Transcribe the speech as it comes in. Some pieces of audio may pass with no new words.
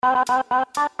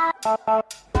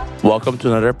Welcome to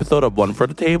another episode of One for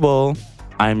the Table.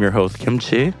 I'm your host,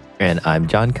 Kimchi. And I'm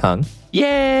John Kung.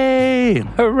 Yay!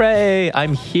 Hooray!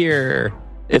 I'm here.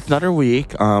 It's another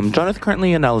week. John is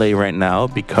currently in LA right now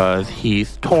because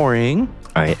he's touring.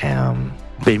 I am.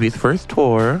 Baby's first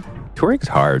tour. Touring's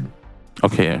hard.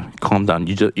 Okay, calm down.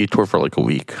 You tour for like a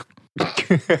week.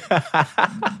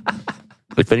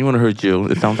 If anyone heard you,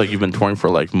 it sounds like you've been touring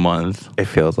for like months. It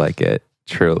feels like it,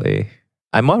 truly.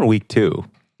 I'm on week 2.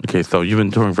 Okay, so you've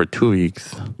been touring for 2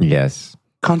 weeks. Yes.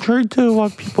 Contrary to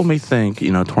what people may think,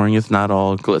 touring is not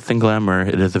all glitz and glamour.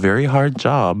 It is a very hard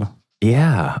job.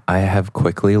 Yeah, I have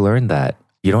quickly learned that.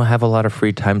 You don't have a lot of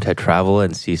free time to travel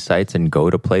and see sights and go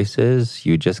to places.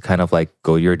 You just kind of like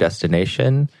go to your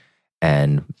destination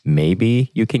and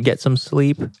maybe you can get some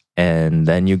sleep and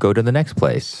then you go to the next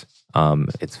place.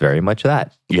 It's very much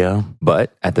that. Yeah.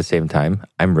 But at the same time,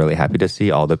 I'm really happy to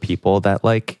see all the people that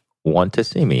want to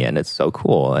see me, and it's so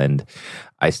cool. And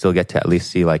I still get to at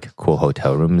least see cool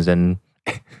hotel rooms and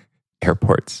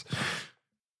airports.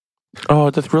 Oh,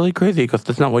 that's really crazy because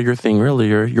that's not what you're saying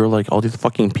earlier. You're like all these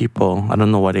fucking people. I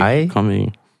don't know why they keep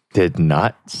coming. Did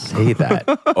not say that.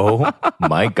 Oh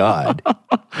my God.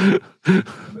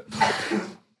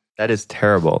 That is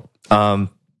terrible. No,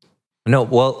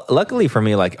 well, luckily for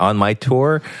me, on my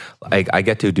tour, I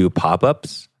get to do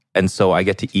pop-ups, and so I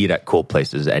get to eat at cool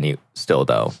places still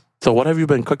though. So what have you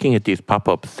been cooking at these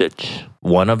pop-up Stitch?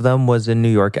 One of them was in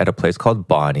New York at a place called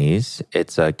Bonnie's.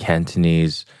 It's a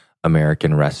Cantonese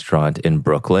American restaurant in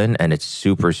Brooklyn, and it's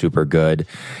super, super good.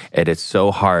 And it's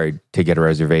so hard to get a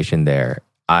reservation there.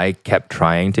 I kept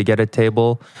trying to get a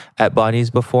table at Bonnie's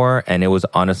before, and it was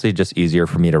honestly just easier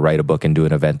for me to write a book and do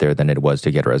an event there than it was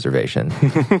to get a reservation.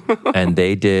 And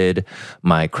they did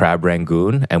my crab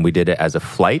rangoon, and we did it as a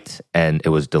flight, and it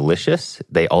was delicious.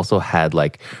 They also had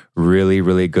really,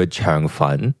 really good chang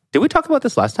fun. Did we talk about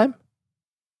this last time?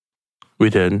 We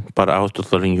did, but I was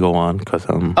just letting you go on because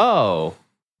Oh,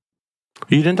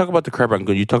 you didn't talk about the crab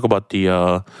rangoon. You talk about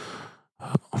the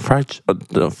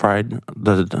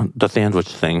the sandwich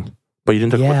thing, but you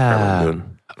didn't talk about the crab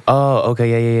rangoon. Oh,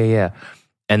 okay, yeah.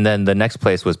 And then the next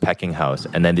place was Pecking House,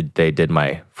 and then they did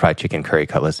my fried chicken curry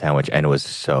cutlet sandwich, and it was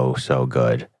so, so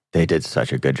good. They did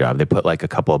such a good job. They put a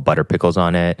couple of butter pickles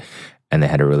on it, and they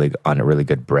had a really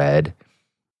good bread.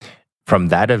 From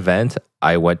that event,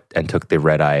 I went and took the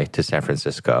red eye to San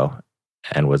Francisco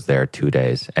and was there 2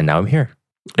 days, and now I'm here.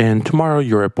 And tomorrow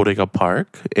you're at Bodega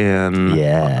Park and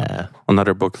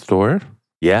another bookstore.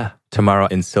 Yeah, tomorrow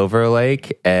in Silver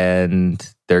Lake, and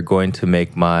they're going to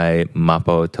make my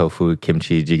Mapo tofu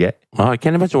kimchi jjigae. Oh, I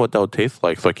can't imagine what that would taste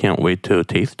like, so I can't wait to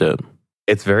taste it.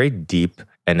 It's very deep,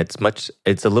 and it's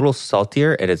a little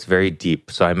saltier, and it's very deep.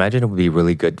 So I imagine it would be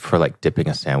really good for dipping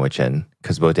a sandwich in,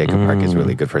 because Bodega Park is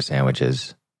really good for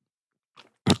sandwiches.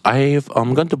 I've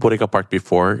gone to Bodega Park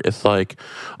before. It's like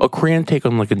a Korean take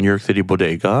on a New York City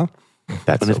bodega.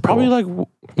 That's it's probably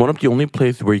one of the only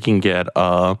places where you can get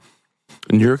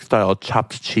New York style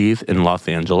chopped cheese in Los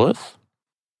Angeles.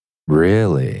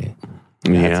 Really?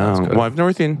 Yeah. Well, I've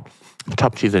never seen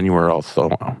chopped cheese anywhere else,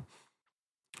 so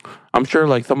I'm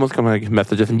sure someone's gonna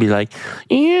message us and be like,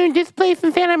 this place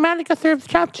in Santa Monica serves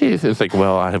chopped cheese. It's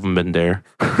well, I haven't been there.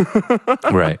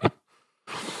 Right.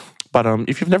 But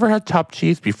if you've never had chopped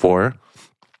cheese before,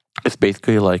 it's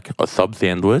basically a sub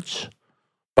sandwich,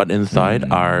 but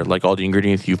inside are all the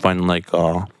ingredients you find in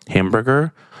a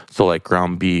hamburger. So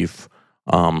ground beef,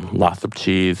 lots of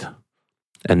cheese,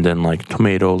 and then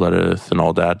tomato, lettuce, and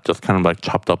all that, just kind of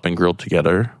chopped up and grilled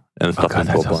together and stuff. God,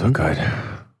 that sounds so good.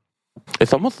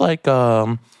 It's almost like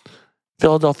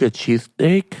Philadelphia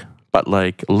cheesesteak, but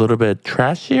a little bit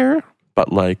trashier, but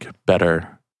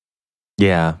better.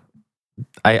 Yeah.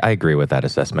 I agree with that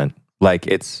assessment.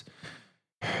 It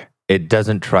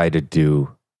doesn't try to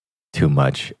do too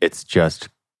much. It's just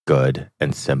good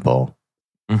and simple.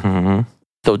 Mm-hmm.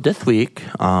 So this week,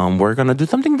 we're going to do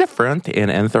something different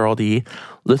and answer all the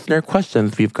listener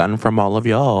questions we've gotten from all of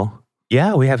y'all.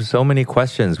 Yeah, we have so many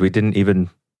questions. We didn't even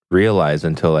realize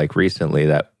until recently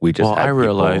that we just had I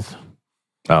realized.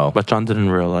 Oh. But John didn't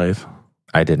realize.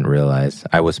 I didn't realize.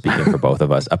 I was speaking for both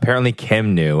of us. Apparently,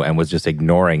 Kim knew and was just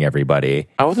ignoring everybody.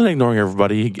 I wasn't ignoring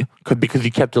everybody because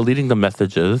you kept deleting the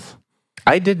messages.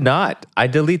 I did not. I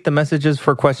delete the messages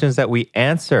for questions that we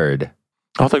answered.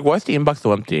 I was like, why is the inbox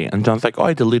so empty? And John's like,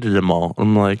 I deleted them all.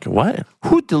 I'm like, what?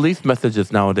 Who deletes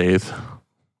messages nowadays?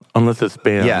 Unless it's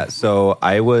spam. Yeah, so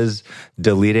I was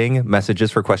deleting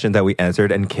messages for questions that we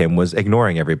answered, and Kim was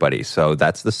ignoring everybody. So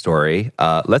that's the story.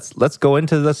 Let's go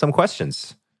into some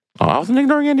questions. Oh, I wasn't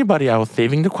ignoring anybody. I was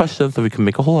saving the questions so we can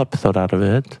make a whole episode out of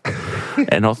it.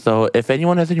 And also, if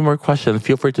anyone has any more questions,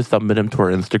 feel free to submit them to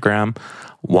our Instagram,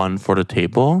 One for the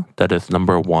Table. That is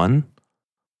number 1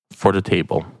 for the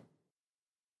table.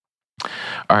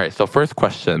 All right, so first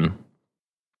question.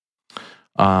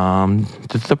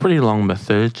 This is a pretty long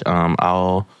message.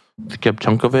 I'll skip a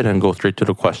chunk of it and go straight to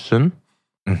the question.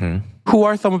 Mm-hmm. Who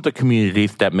are some of the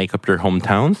communities that make up your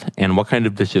hometowns, and what kind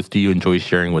of dishes do you enjoy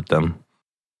sharing with them?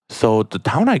 So the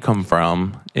town I come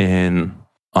from in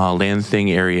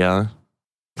Lansing area,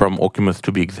 from Okemos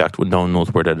to be exact, no one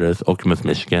knows where that is, Okemos,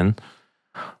 Michigan.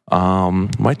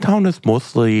 My town is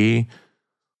mostly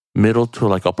middle to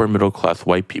like upper middle class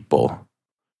white people.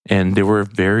 And there were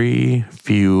very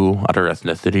few other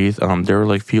ethnicities. There were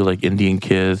like few like Indian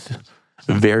kids,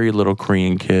 very little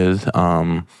Korean kids,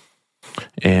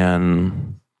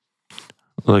 and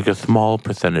like a small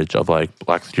percentage of like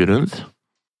black students.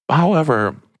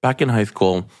 However, back in high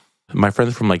school, my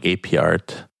friends from like AP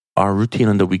Art, our routine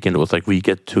on the weekend was like we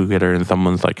get together in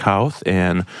someone's like house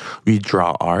and we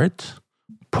draw art,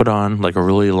 put on like a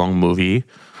really long movie,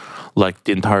 like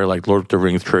the entire like Lord of the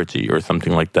Rings trilogy or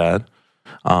something like that,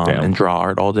 and draw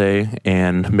art all day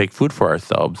and make food for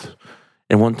ourselves.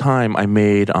 And one time I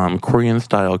made Korean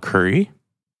style curry,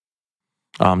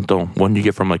 the one you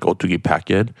get from like Otugi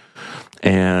packet,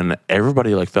 and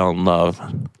everybody like fell in love.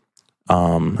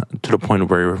 To the point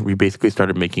where we basically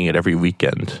started making it every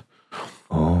weekend.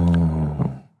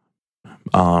 Oh.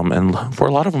 And for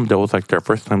a lot of them, that was like their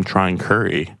first time trying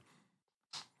curry.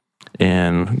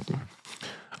 And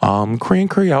Korean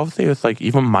curry, I would say it's like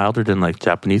even milder than like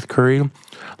Japanese curry. A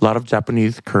lot of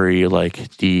Japanese curry,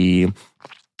 like the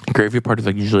gravy part is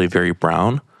like usually very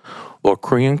brown. Well,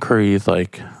 Korean curry is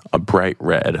like a bright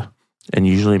red, and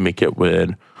usually make it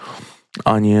with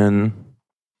onion,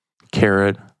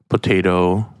 carrot,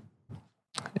 potato,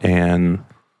 and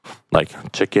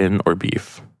like chicken or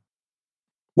beef.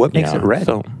 What makes it red?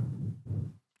 So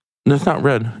it's not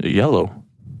red, yellow.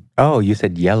 Oh, you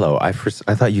said yellow. I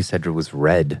thought you said it was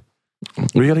red.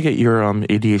 We gotta get your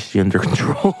ADHD under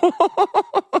control.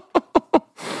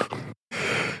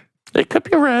 It could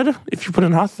be red if you put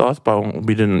in hot sauce, but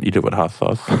we didn't eat it with hot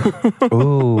sauce.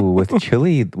 Ooh, with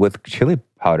chili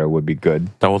powder would be good.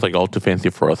 That was like all too fancy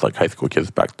for us, like high school kids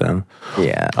back then.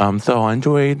 Yeah. So I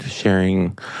enjoyed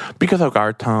sharing because of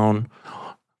our town.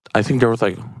 I think there was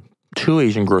like 2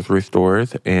 Asian grocery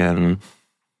stores, and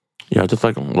yeah, just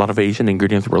like a lot of Asian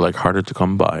ingredients were like harder to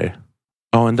come by.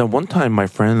 Oh, and then one time my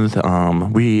friends,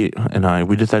 we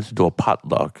decided to do a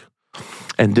potluck.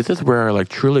 And this is where I like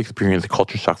truly experienced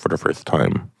culture shock for the first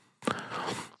time.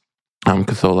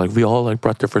 Cause so like we all like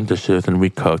brought different dishes and we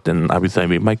cooked, and obviously I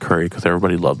made my curry because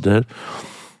everybody loved it.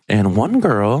 And one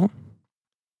girl,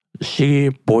 she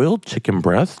boiled chicken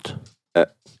breast,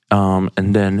 and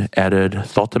then added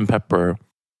salt and pepper.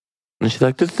 And she's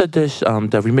like, "This is a dish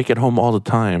that we make at home all the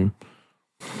time."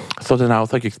 So then I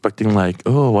was like expecting like,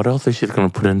 oh, what else is she gonna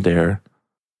put in there?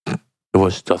 It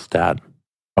was just that.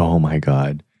 Oh my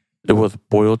God. It was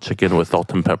boiled chicken with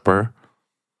salt and pepper.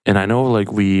 And I know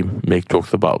like we make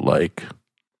jokes about like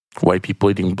white people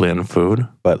eating bland food.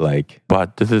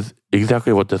 But this is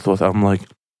exactly what this was. I'm like,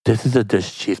 this is a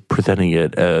dish she's presenting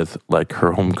it as like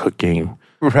her home cooking.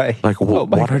 Right. Like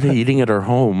what are they eating at her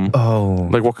home? Oh.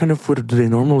 Like what kind of food do they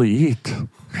normally eat?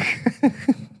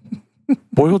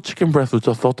 Boiled chicken breast with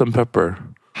just salt and pepper.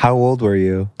 How old were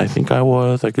you? I think I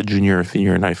was like a junior or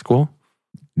senior in high school.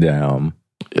 Damn.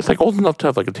 It's like old enough to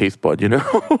have like a taste bud, you know?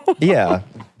 Yeah.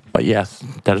 But yes,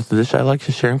 that is the dish I like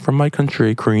to sharing from my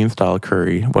country, Korean style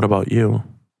curry. What about you?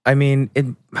 I mean,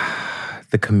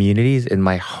 the communities in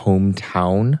my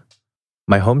hometown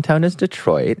is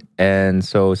Detroit. And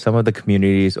so some of the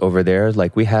communities over there,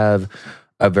 like we have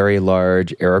a very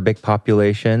large Arabic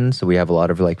population. So we have a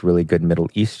lot of like really good Middle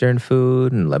Eastern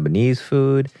food and Lebanese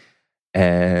food.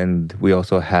 And we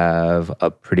also have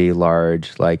a pretty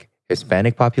large like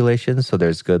Hispanic population. So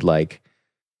there's good like,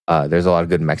 there's a lot of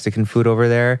good Mexican food over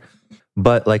there.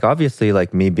 But like obviously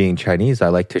like me being Chinese, I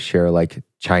like to share like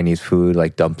Chinese food,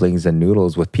 like dumplings and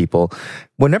noodles with people.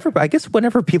 Whenever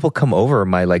people come over,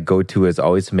 my like go-to is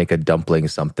always to make a dumpling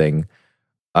something.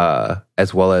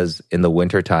 As well as in the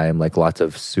wintertime, like lots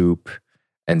of soup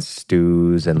and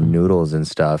stews and noodles and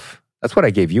stuff. That's what I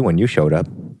gave you when you showed up.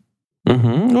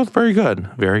 Mm-hmm. It was very good.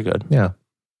 Very good. Yeah.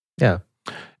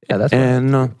 That's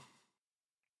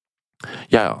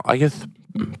yeah, I guess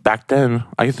back then,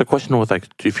 I guess the question was like,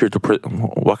 if you're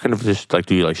what kind of dish like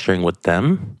do you like sharing with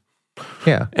them?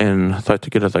 Yeah. And so I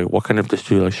took it as like, what kind of dish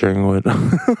do you like sharing with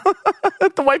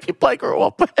the white people I grew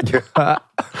up with?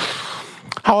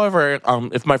 However,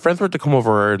 if my friends were to come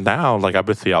over now, like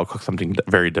obviously I'll cook something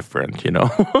very different, you know?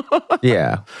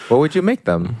 Yeah. What would you make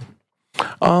them?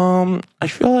 I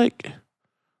feel like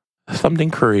something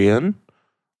Korean.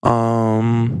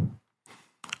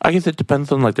 I guess it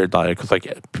depends on like their diet because like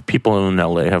people in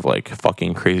LA have like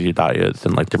fucking crazy diets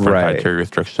and like different Right. dietary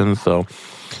restrictions. So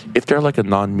if they're like a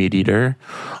non-meat eater,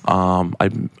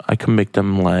 I can make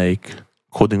them like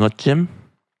고등어찜,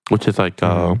 which is like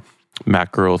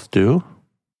mackerel stew.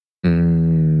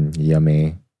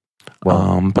 Yummy.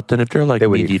 Well, But then if they're like they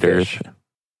would meat eat eaters, fish.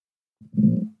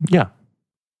 yeah,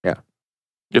 Yeah.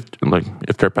 if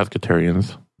they're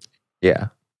pescatarians. Yeah.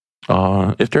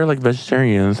 If they're like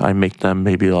vegetarians, I make them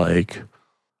maybe like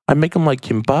I make them like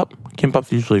kimbap.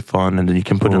 Kimbap's usually fun, and then you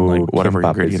can put in like whatever kimbap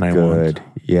ingredient is I good. want.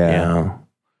 Yeah.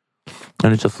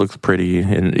 And it just looks pretty,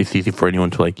 and it's easy for anyone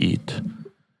to like eat.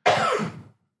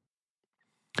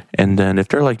 And then if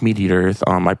they're like meat eaters,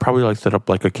 I probably like set up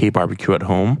like a K barbecue at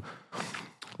home.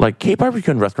 Like K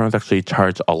barbecue in restaurants actually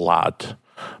charge a lot,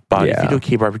 but if you do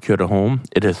K barbecue at home,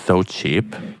 it is so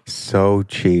cheap. So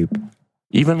cheap.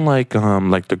 Even like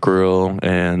the grill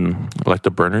and like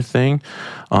the burner thing,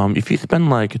 if you spend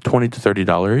like $20 to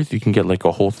 $30, you can get like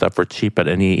a whole set for cheap at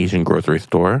any Asian grocery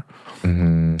store.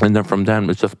 And then from them,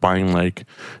 it's just buying like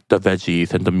the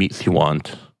veggies and the meats you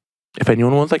want. If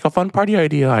anyone wants like a fun party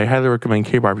idea, I highly recommend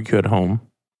K barbecue at home.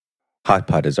 Hot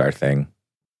pot is our thing.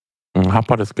 Hot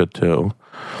pot is good too.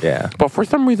 Yeah. But for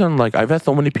some reason, like I've had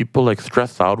so many people like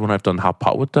stress out when I've done hot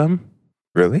pot with them.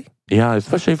 Really? Yeah,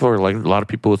 especially for like a lot of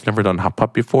people who's never done hot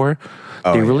pot before.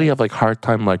 Oh, They really have like hard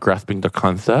time like grasping the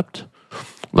concept.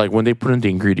 Like when they put in the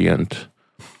ingredient,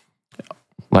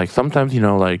 like sometimes, you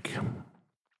know, like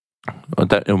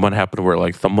that and what happened where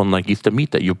like someone like eats the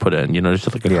meat that you put in, you know, it's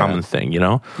just like a common thing, you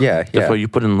know? Yeah. That's why you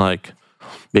put in like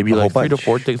maybe A like whole 3 to bunch.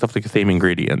 4 things of like the same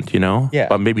ingredient, you know? Yeah.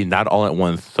 But maybe not all at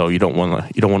once, so you don't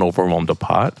want to overwhelm the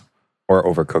pot. Or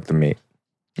overcook the meat.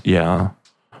 Yeah.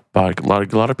 But a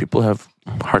lot of people have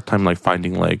a hard time like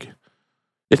finding like,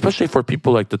 especially for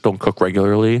people like that don't cook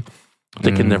regularly,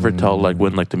 they can never tell like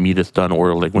when like the meat is done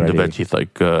or like when the Ready. veggies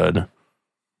like good.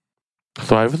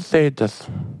 So I would say that's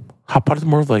hot pot is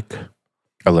more of like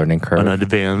A learning curve. an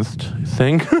advanced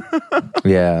thing.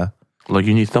 Yeah. Like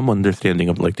you need some understanding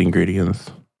of like the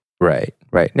ingredients. Right.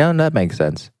 Right. No, that makes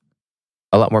sense.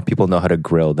 A lot more people know how to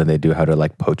grill than they do how to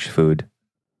like poach food.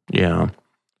 Yeah.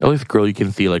 At least grill you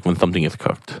can see like when something is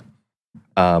cooked.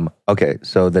 Okay,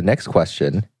 so the next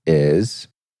question is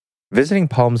visiting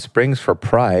Palm Springs for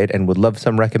Pride and would love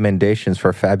some recommendations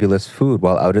for fabulous food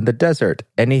while out in the desert.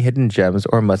 Any hidden gems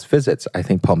or must visits? I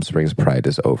think Palm Springs Pride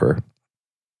is over.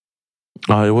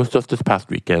 It was just this past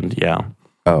weekend, yeah.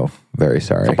 Oh, very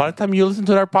sorry. So by the time you listen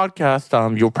to our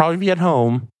podcast, you'll probably be at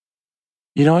home.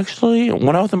 You know, actually,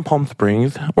 when I was in Palm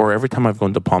Springs, or every time I've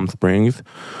gone to Palm Springs,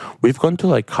 we've gone to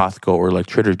like Costco or like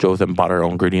Trader Joe's and bought our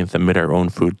own ingredients and made our own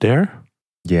food there.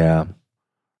 Yeah.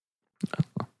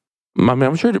 I mean,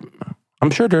 I'm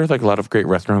sure there's like a lot of great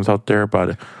restaurants out there,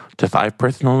 but just I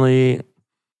personally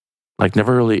like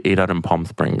never really ate out in Palm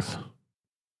Springs.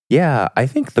 Yeah, I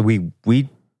think that we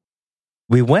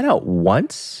went out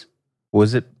once.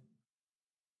 Was it?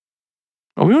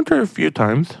 Oh, we went there a few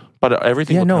times, but every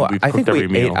single time we've I cooked think we every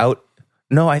meal. ate out.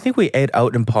 No, I think we ate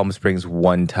out in Palm Springs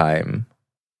one time.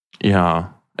 Yeah,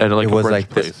 at like It a was brunch like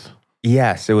this- place.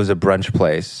 Yes, it was a brunch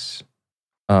place.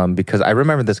 Because I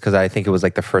remember this because I think it was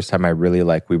like the first time we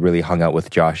really hung out with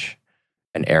Josh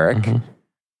and Eric. Mhm.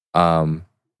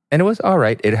 And it was all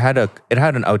right. It had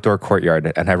an outdoor courtyard,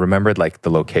 and I remembered like the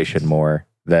location more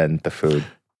than the food.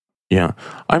 Yeah,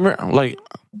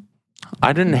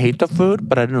 I didn't hate the food,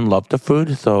 but I didn't love the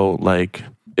food. So like,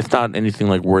 it's not anything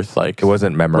like worth like It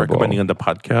wasn't memorable. recommending on the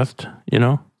podcast, you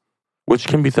know, which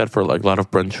can be said for like a lot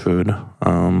of brunch food.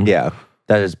 Yeah,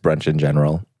 that is brunch in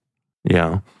general.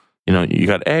 Yeah. You know, you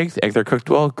got eggs are cooked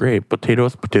well, great.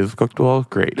 Potatoes cooked well,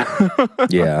 great.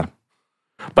 Yeah.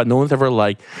 But no one's ever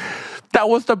like, that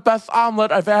was the best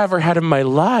omelet I've ever had in my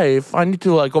life. I need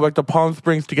to like go back to Palm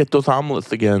Springs to get those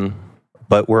omelets again.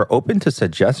 But we're open to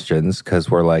suggestions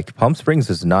because we're like, Palm Springs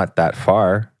is not that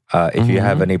far. If you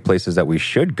have any places that we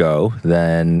should go,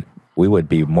 then we would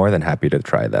be more than happy to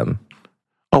try them.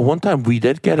 Oh, one time we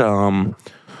did get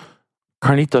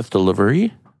carnitas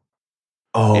delivery.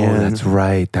 Oh, And that's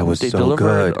right. That was They so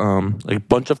delivered good. like a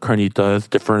bunch of carnitas,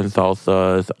 different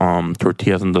salsas,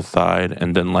 tortillas on the side,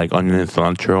 and then like onion and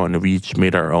cilantro, and we each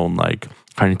made our own like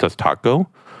carnitas taco.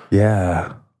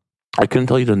 Yeah. I couldn't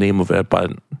tell you the name of it,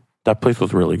 but that place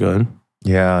was really good.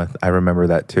 Yeah, I remember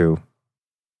that too.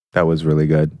 That was really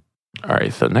good. All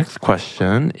right, so next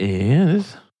question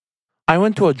is, I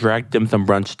went to a drag dim sum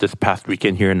brunch this past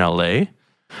weekend here in LA.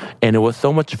 And it was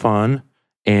so much fun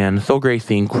and so great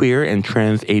seeing queer and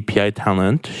trans API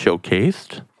talent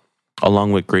showcased,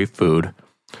 along with great food.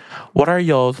 What are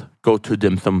y'all's go-to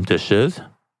dim sum dishes?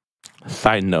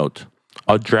 Side note,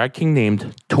 a drag king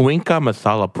named Twinka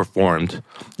Masala performed,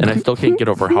 and I still can't get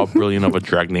over how brilliant of a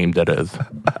drag name that is.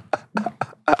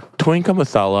 Twinka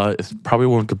Masala is probably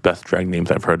one of the best drag names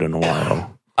I've heard in a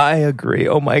while. I agree.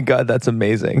 Oh my God, that's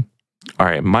amazing. All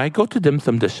right, my go-to dim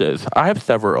sum dishes. I have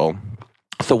several.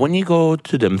 So when you go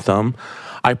to dim sum,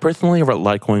 I personally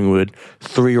like going with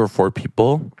 3 or 4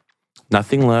 people.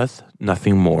 Nothing less,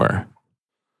 nothing more.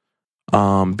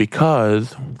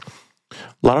 Because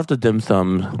a lot of the dim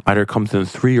sum either comes in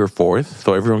 3 or 4s,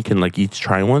 so everyone can like each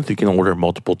try one, so you can order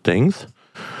multiple things.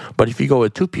 But if you go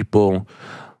with 2 people,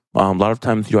 a lot of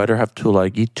times you either have to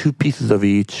like eat 2 pieces of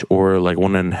each or like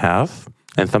 1.5.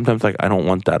 And sometimes like I don't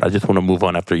want that. I just want to move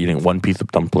on after eating 1 piece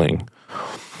of dumpling.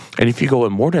 And if you go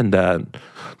with more than that,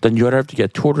 then you either have to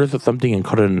get 2 orders of something and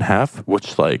cut it in half,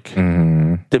 which like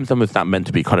dim sum is not meant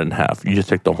to be cut in half. You just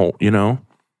take the whole,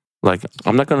 Like,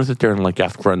 I'm not going to sit there and like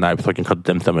ask for a knife so I can cut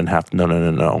dim sum in half. No.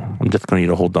 I'm just going to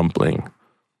eat a whole dumpling.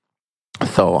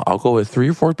 So I'll go with 3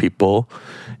 or 4 people.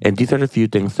 And these are the few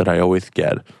things that I always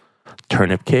get.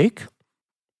 Turnip cake,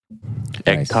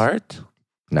 egg tart,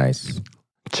 nice,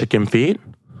 chicken feet,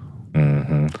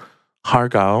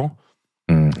 hargao,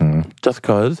 just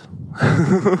cause.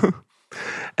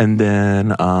 And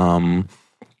then,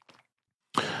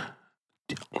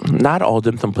 not all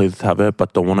dim sum places have it,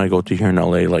 but the one I go to here in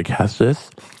LA like has this.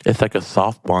 It's like a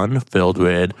soft bun filled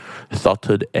with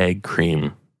salted egg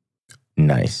cream.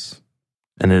 Nice.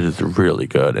 And it is really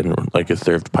good and like it's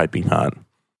served piping hot.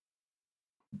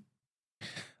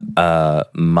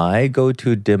 My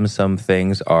go-to dim sum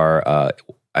things are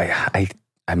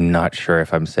I'm not sure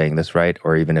if I'm saying this right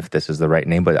or even if this is the right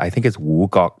name, but I think it's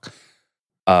wukok.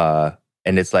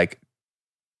 And it's like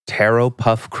taro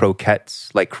puff croquettes,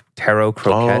 like taro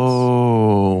croquettes.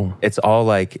 Oh, it's all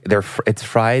like it's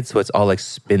fried, so it's all like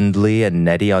spindly and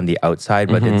netty on the outside,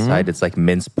 but inside it's like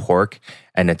minced pork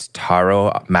and it's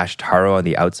mashed taro on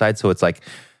the outside. So it's like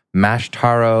mashed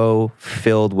taro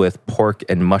filled with pork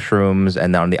and mushrooms,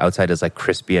 and then on the outside is like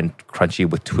crispy and crunchy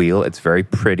with tuile. It's very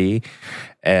pretty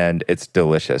and it's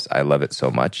delicious. I love it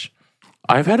so much.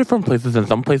 I've had it from places, and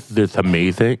some places it's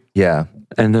amazing. Yeah.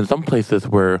 And then some places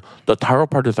where the taro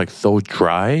part is like so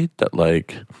dry that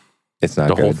like it's not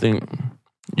the good. whole thing.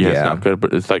 It's not good,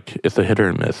 but it's like it's a hit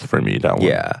or miss for me, that one.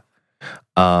 Yeah.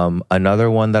 Another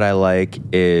one that I like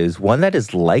is one that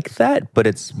is like that, but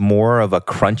it's more of a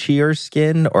crunchier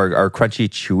skin or crunchy,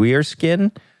 chewier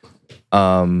skin.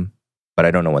 But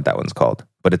I don't know what that one's called.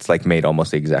 But it's like made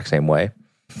almost the exact same way.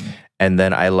 And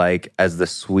then I like, as the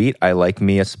sweet, I like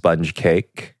me a sponge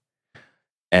cake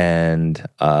and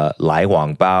lai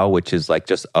wang bao, which is like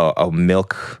just a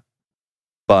milk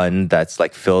bun that's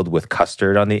like filled with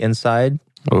custard on the inside.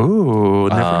 Ooh,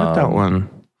 never had that one.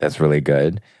 That's really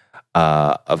good.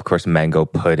 Of course, mango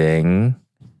pudding.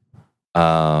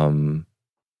 And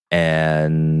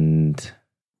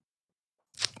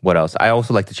what else? I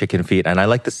also like the chicken feet, and I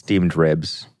like the steamed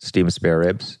spare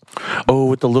ribs. Oh,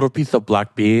 with the little piece of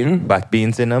black bean? Black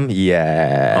beans in them?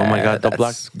 Yeah. Oh my God,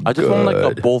 I just want like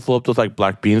a bowl full of those like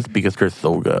black beans because they're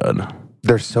so good.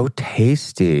 They're so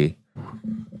tasty.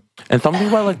 And something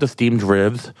about like the steamed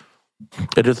ribs,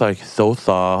 it is like so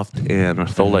soft and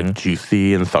so like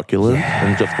juicy and succulent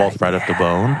and it just falls right off the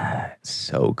bone.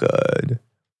 So good.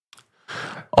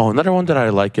 Oh, another one that I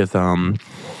like is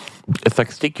it's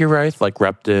like sticky rice, like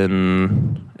wrapped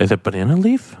in, is it banana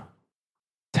leaf?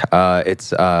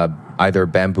 It's either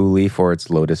bamboo leaf or it's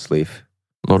lotus leaf.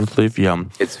 Lotus leaf, yeah.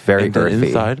 It's very earthy.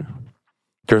 Inside,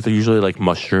 there's usually like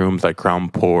mushrooms, like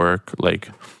ground pork, like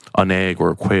an egg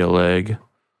or a quail egg.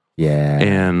 Yeah.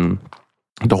 And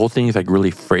the whole thing is like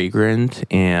really fragrant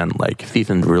and like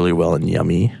seasoned really well and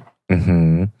yummy.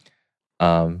 Mm-hmm.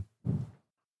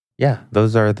 Yeah,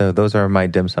 those are my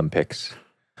dim sum picks.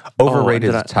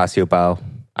 Overrated Chasio Bao,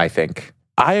 I think.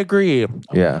 I agree.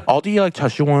 Yeah. All the like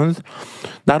chashu ones,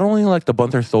 not only like the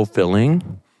buns are so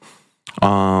filling,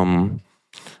 I'm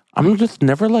just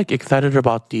never like excited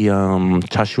about the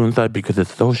chashu inside because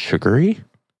it's so sugary.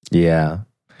 Yeah.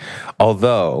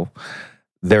 Although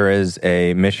there is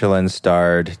a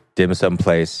Michelin-starred dim sum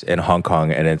place in Hong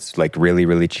Kong, and it's like really,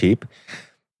 really cheap.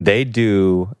 They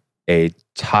do a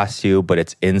chashu, but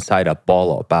it's inside a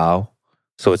bolo bao.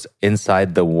 So it's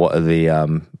inside the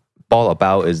bolo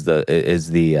bao is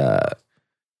the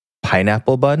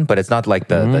pineapple bun, but it's not like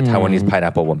the Taiwanese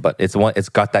pineapple one. But it's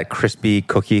got that crispy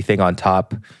cookie thing on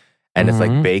top, and it's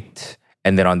like baked,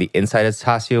 And then on the inside of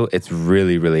char siu, it's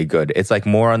really, really good. It's like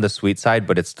more on the sweet side,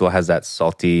 but it still has that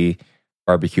salty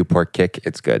barbecue pork kick.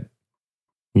 It's good.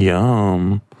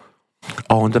 Yum.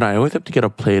 Oh, and then I always have to get a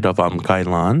plate of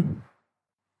kailan.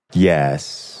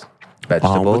 Yes.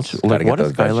 Vegetables. What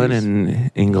is kailan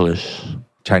in English?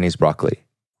 Chinese broccoli.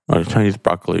 Chinese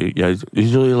broccoli. Yeah, it's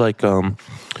usually like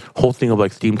whole thing of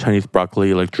like steamed Chinese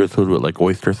broccoli, like drizzled with like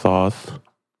oyster sauce.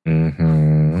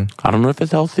 Mm-hmm. I don't know if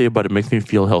it's healthy, but it makes me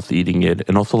feel healthy eating it.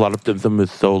 And also a lot of dim sum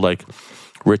is so like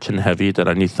rich and heavy that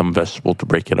I need some vegetable to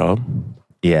break it up.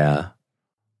 Yeah.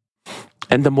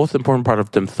 And the most important part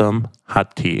of dim sum,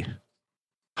 hot tea.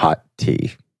 Hot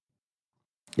tea.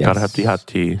 Yes. Gotta have the hot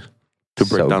tea to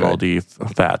break down all the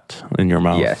fat in your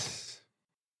mouth. Yes.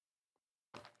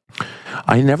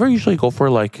 I never usually go for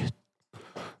like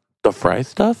the fried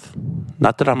stuff.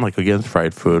 Not that I'm like against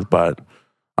fried food, but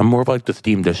I'm more of like the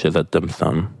steamed dishes at dim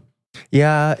sum.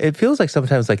 Yeah, it feels like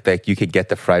sometimes like that you could get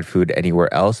the fried food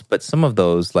anywhere else, but some of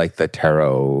those like the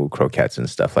taro croquettes and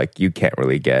stuff like you can't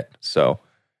really get. So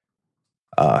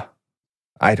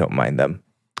I don't mind them.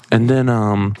 And then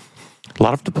a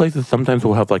lot of the places sometimes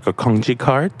will have like a congee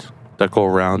cart that go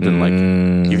around and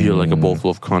like give you like a bowl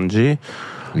full of congee.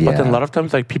 Yeah. But then a lot of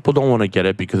times like people don't want to get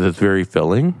it because it's very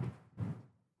filling.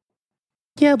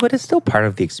 Yeah, but it's still part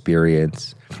of the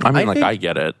experience. I mean, I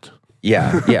get it.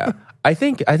 Yeah, yeah. I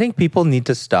think people need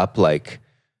to stop like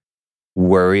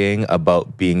worrying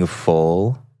about being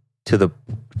full to the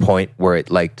point where it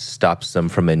like stops them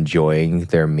from enjoying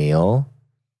their meal.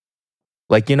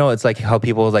 Like, you know, it's like how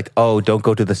people are like, oh, don't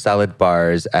go to the salad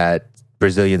bars at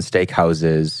Brazilian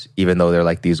steakhouses, even though they're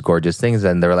like these gorgeous things.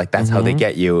 And they're like, that's how they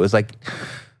get you. It's like,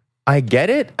 I get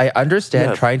it. I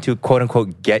understand trying to quote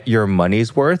unquote get your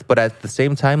money's worth. But at the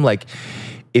same time, like,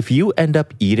 if you end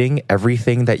up eating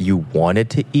everything that you wanted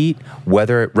to eat,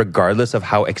 regardless of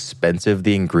how expensive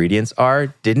the ingredients are,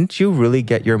 didn't you really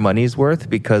get your money's worth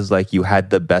because like you had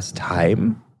the best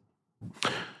time?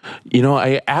 You know,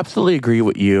 I absolutely agree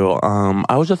with you.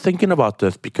 I was just thinking about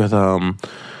this because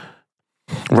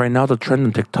right now the trend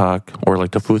in TikTok or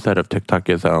like the food side of TikTok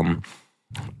is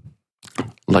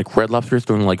like Red Lobster is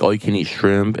doing like all you can eat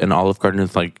shrimp and Olive Garden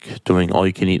is like doing all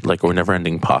you can eat like or never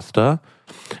ending pasta.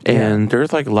 And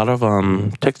there's like a lot of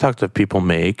TikToks that people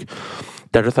make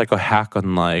that is like a hack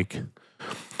on like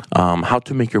how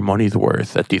to make your money's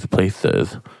worth at these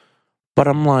places. But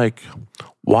I'm like,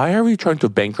 why are we trying to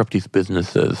bankrupt these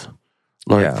businesses?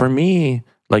 Like for me,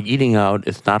 like eating out,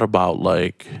 it's not about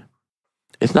like,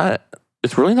 it's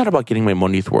really not about getting my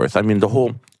money's worth. I mean, the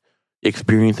whole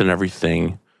experience and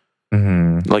everything.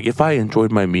 Mm-hmm. Like if I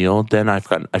enjoyed my meal, then I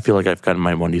feel like I've gotten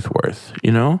my money's worth,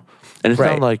 you know? And it's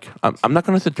not like, I'm not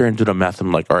going to sit there and do the math.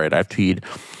 I'm like, all right, I have to eat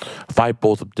 5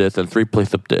 bowls of this and 3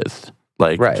 plates of this,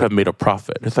 like to have made a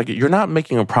profit. It's like, you're not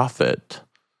making a profit.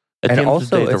 At and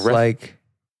also, it's like...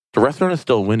 The restaurant is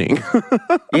still winning.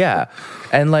 Yeah.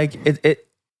 And like,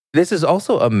 this is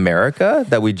also America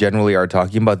that we generally are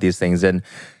talking about these things. And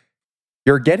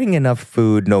you're getting enough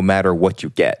food no matter what you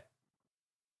get.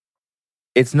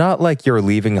 It's not like you're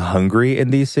leaving hungry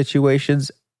in these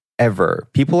situations ever.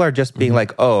 People are just being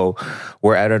like, oh,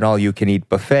 we're at an all-you-can-eat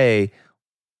buffet.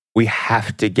 We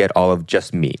have to get all of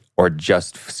just meat or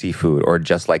just seafood or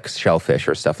just like shellfish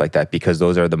or stuff like that because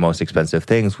those are the most expensive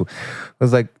things. I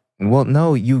was like, well,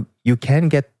 no, you can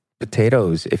get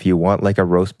potatoes if you want like a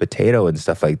roast potato and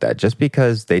stuff like that. Just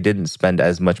because they didn't spend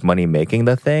as much money making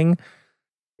the thing,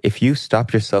 if you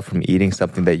stop yourself from eating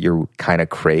something that you kind of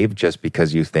crave just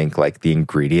because you think like the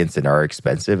ingredients in are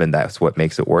expensive and that's what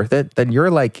makes it worth it, then you're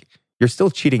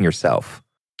still cheating yourself.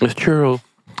 It's true.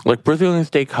 Like Brazilian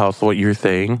steakhouse, what you're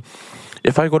saying.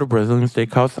 If I go to Brazilian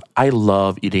steakhouse, I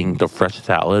love eating the fresh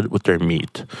salad with their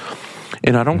meat.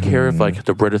 And I don't care if like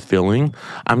the bread is filling.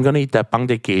 I'm going to eat that pão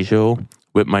de queijo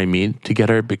with my meat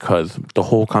together because the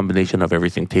whole combination of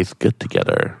everything tastes good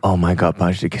together. Oh my God,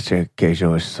 pão de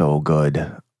queijo is so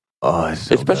good. Oh, it's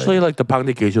so especially good. Like the pão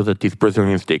de queijo at these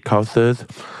Brazilian steakhouses.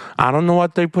 I don't know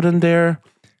what they put in there.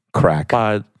 Crack.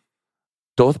 But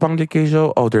those pão de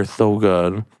queijo, oh, they're so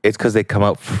good. It's because they come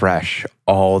out fresh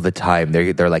all the time.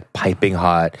 They're like piping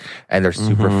hot and they're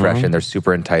super fresh and they're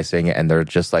super enticing and they're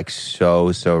just like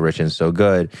so rich and so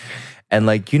good. And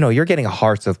like, you know, you're getting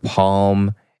hearts of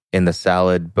palm in the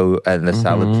salad and the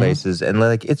salad places. And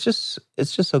like, it's just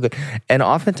so good. And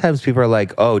oftentimes people are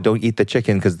like, oh, don't eat the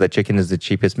chicken because the chicken is the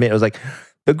cheapest meat. I was like,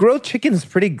 the grilled chicken is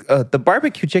the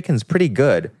barbecue chicken is pretty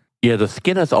good. Yeah, the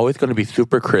skin is always going to be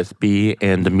super crispy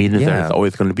and the meat is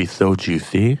always going to be so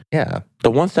juicy. Yeah.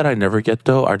 The ones that I never get,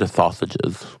 though, are the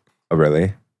sausages. Oh,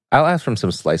 really? I'll ask for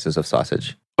some slices of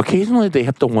sausage. Occasionally, they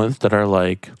have the ones that are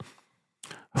like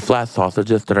flat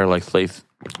sausages that are like sliced,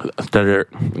 that are,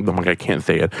 oh my God, I can't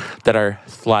say it, that are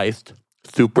sliced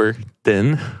super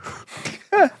thin.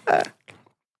 Oh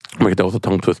my God, that was a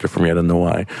tongue twister for me. I don't know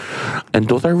why. And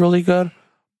those are really good.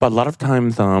 But a lot of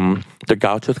times, the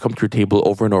gauchos come to your table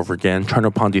over and over again, trying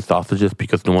to pound these sausages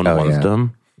because no one wants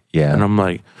them. Yeah. And I'm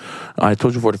like, I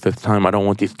told you for the 5th time, I don't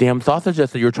want these damn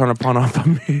sausages that you're trying to pound off of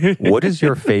me. What is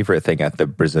your favorite thing at the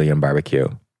Brazilian barbecue?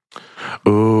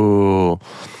 Ooh,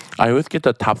 I always get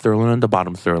the top sirloin and the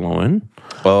bottom sirloin.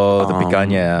 Oh, the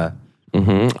picanha.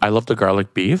 I love the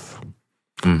garlic beef.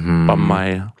 But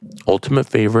my ultimate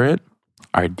favorite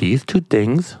are these 2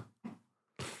 things.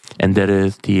 And that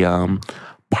is the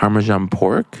Parmesan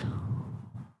pork.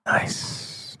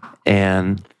 Nice.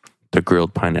 And the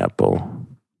grilled pineapple.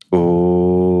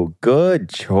 Oh, good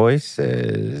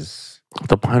choices.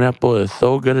 The pineapple is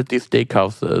so good at these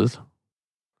steakhouses.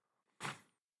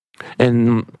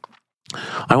 And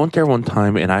I went there one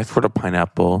time and I asked for the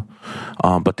pineapple,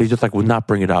 but they just like would not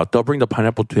bring it out. They'll bring the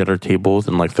pineapple to other tables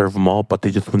and like serve them all, but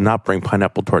they just would not bring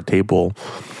pineapple to our table.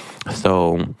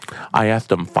 So I asked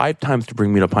them 5 times to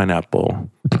bring me the pineapple.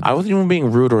 I wasn't even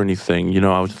being rude or anything.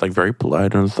 I was just like very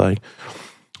polite and it's like,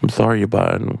 I'm sorry,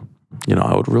 but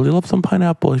I would really love some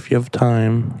pineapple if you have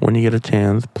time. When you get a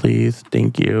chance, please.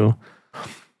 Thank you.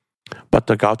 But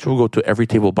the gaucho will go to every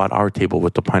table but our table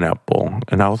with the pineapple.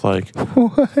 And I was like,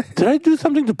 what? Did I do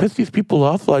something to piss these people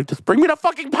off? Like, just bring me the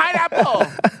fucking pineapple.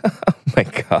 Oh my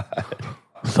God.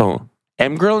 So,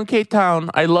 M-Girl in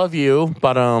K-Town, I love you.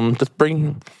 But just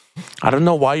bring, I don't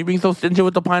know why you're being so stingy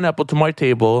with the pineapple to my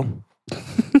table.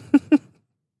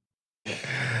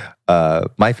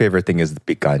 My favorite thing is the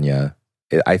picanha.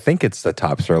 I think it's the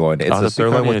top sirloin. It's the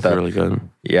sirloin with the really good.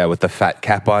 Yeah, with the fat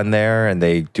cap on there, and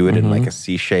they do it in like a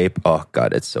C shape. Oh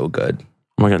God, it's so good.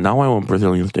 Oh my God, now I want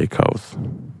Brazilian steakhouse.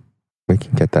 We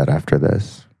can get that after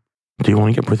this. Do you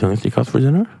want to get Brazilian steakhouse for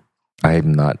dinner?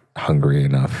 I'm not hungry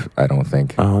enough, I don't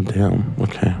think. Oh, damn.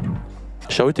 Okay.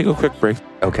 Shall we take a quick break?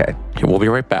 Okay. Okay, we'll be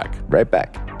right back. Right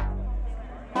back.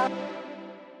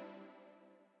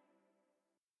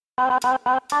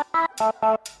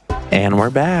 And we're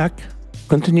back.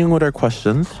 Continuing with our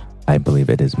questions. I believe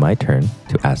it is my turn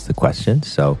to ask the question.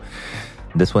 So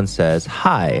this one says,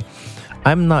 hi,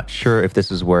 I'm not sure if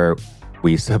this is where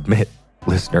we submit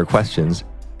listener questions.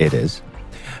 It is.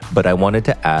 But I wanted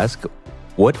to ask,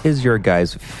 what is your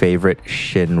guys' favorite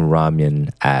Shin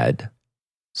Ramen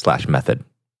ad/method?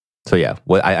 So yeah,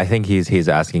 I think he's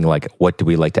asking like, what do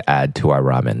we like to add to our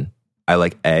ramen? I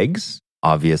like eggs,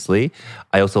 obviously.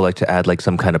 I also like to add like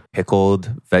some kind of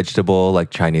pickled vegetable, like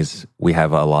Chinese. We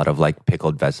have a lot of like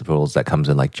pickled vegetables that comes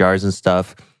in like jars and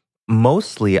stuff.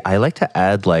 Mostly, I like to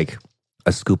add like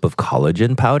a scoop of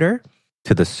collagen powder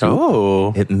to the soup.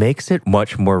 Oh, It makes it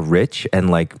much more rich and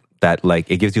like that, like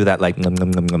it gives you that like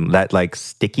that like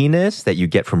stickiness that you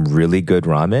get from really good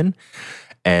ramen.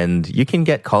 And you can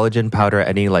get collagen powder at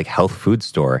any like health food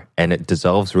store, and it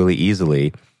dissolves really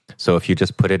easily. So if you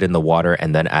just put it in the water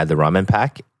and then add the ramen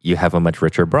pack, you have a much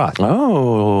richer broth.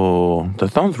 Oh,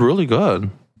 that sounds really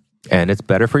good. And it's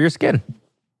better for your skin.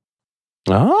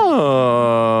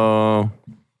 Oh,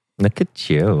 Look at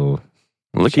you.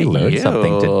 look She at learned you.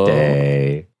 something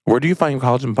today. Where do you find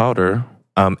collagen powder?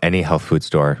 Any health food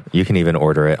store. You can even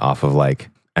order it off of like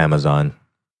Amazon.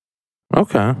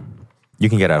 Okay. You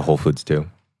can get it at Whole Foods too.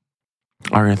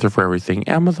 Our answer for everything,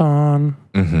 Amazon.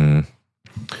 Mm-hmm.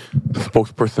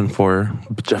 Spokesperson for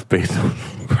Jeff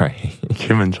Bezos, Right.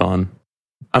 Kim and John.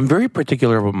 I'm very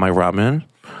particular about my ramen.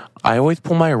 I always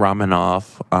pull my ramen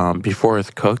off before it's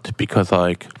cooked because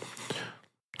like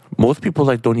most people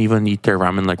like don't even eat their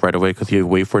ramen like right away because you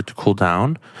wait for it to cool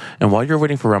down. And while you're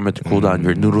waiting for ramen to cool down,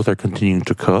 your noodles are continuing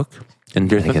to cook. And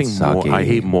there's And it nothing gets more soggy. I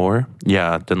hate more,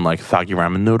 than like soggy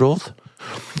ramen noodles.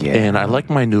 Yeah. And I like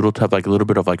my noodle to have like a little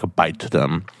bit of like a bite to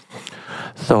them.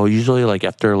 So usually like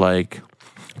after like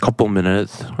a couple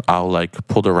minutes, I'll like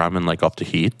pull the ramen like off the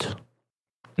heat.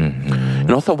 Mm-hmm.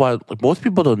 And also what like, most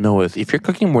people don't know is if you're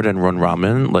cooking more than one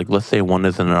ramen, like let's say one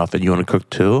isn't enough and you want to cook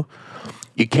two,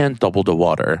 you can't double the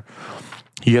water.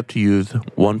 You have to use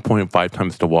 1.5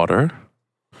 times the water.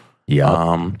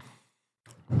 Yeah.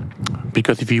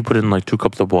 Because if you put in like 2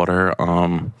 cups of water,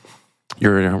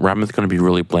 your ramen's going to be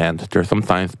really bland. There's some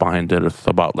science behind it. It's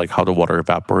about like how the water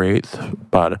evaporates.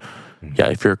 But yeah,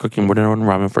 if you're cooking more than one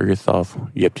ramen for yourself,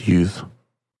 you have to use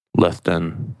less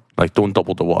than, like don't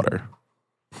double the water.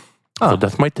 So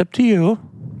that's my tip to you.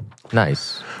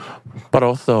 Nice. But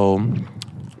also,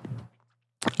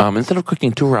 instead of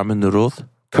cooking 2 ramen noodles,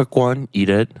 cook one, eat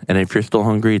it, and if you're still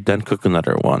hungry, then cook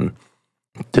another one.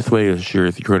 This way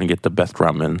assures you're going to get the best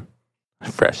ramen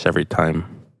fresh every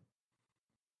time.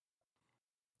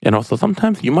 And also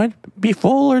sometimes you might be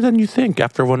fuller than you think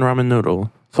after one ramen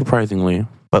noodle, surprisingly.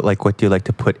 But like, what do you like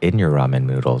to put in your ramen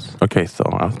noodles? Okay, so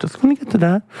I was just going to get to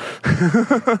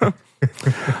that.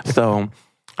 So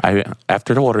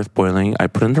after the water's boiling, I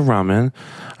put in the ramen,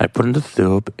 I put in the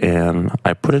soup, and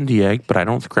I put in the egg, but I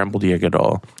don't scramble the egg at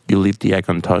all. You leave the egg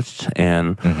untouched,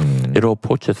 and it'll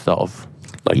poach itself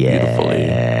beautifully.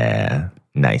 Yeah,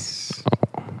 nice.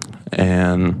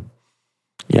 And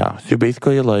yeah, so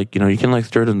basically you can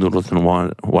stir the noodles and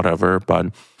whatever, but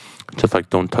just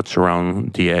don't touch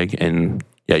around the egg, and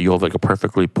yeah, you have a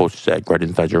perfectly poached egg right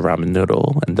inside your ramen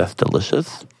noodle, and that's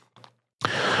delicious.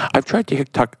 I've tried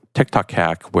TikTok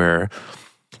hack where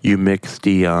you mix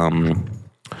the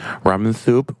ramen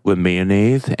soup with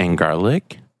mayonnaise and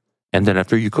garlic, and then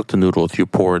after you cook the noodles, you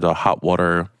pour the hot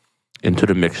water into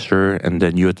the mixture, and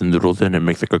then you add the noodles in and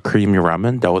makes a creamy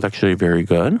ramen. That was actually very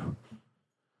good.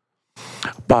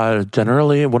 But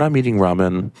generally, when I'm eating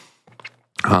ramen,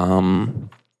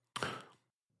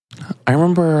 I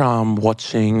remember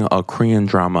watching a Korean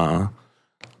drama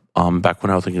back when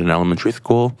I was in elementary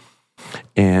school,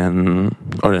 and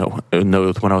it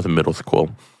was when I was in middle school.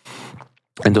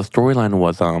 And the storyline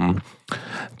was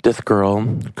this girl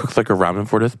cooks a ramen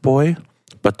for this boy,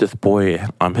 but this boy,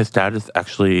 his dad is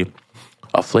actually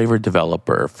a flavor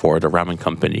developer for the ramen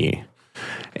company,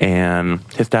 and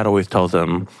his dad always tells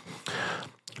him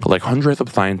hundreds of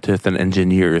scientists and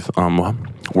engineers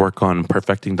work on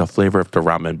perfecting the flavor of the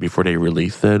ramen before they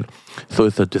release it. So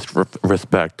it's a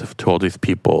disrespect to all these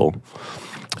people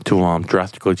to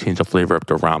drastically change the flavor of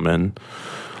the ramen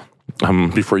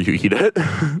before you eat it.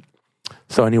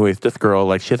 So anyways, this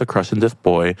girl, she has a crush on this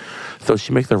boy. So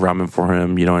she makes the ramen for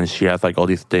him, and she has all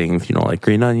these things,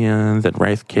 green onions and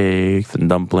rice cakes and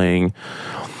dumpling.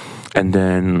 And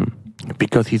then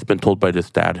because he's been told by this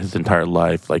dad his entire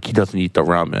life, he doesn't eat the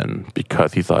ramen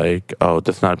because he's oh,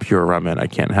 that's not pure ramen. I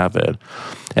can't have it.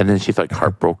 And then she's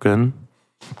heartbroken.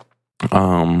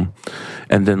 And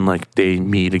then they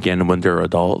meet again when they're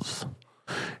adults,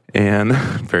 and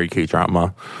very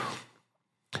K-drama.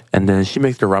 And then she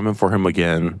makes the ramen for him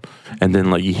again, and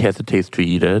then he hesitates to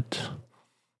eat it.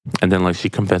 And then she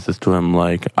confesses to him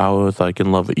I was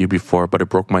in love with you before, but it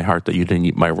broke my heart that you didn't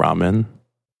eat my ramen.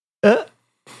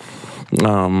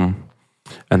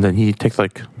 And then he takes a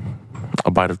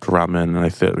bite of the ramen, and I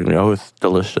said, oh, it's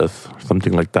delicious,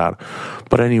 something like that.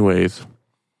 But anyways,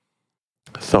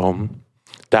 so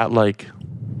that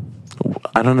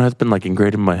I don't know, has been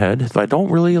ingrained in my head. So I don't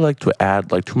really like to add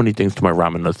too many things to my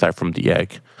ramen aside from the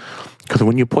egg, because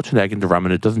when you poach an egg into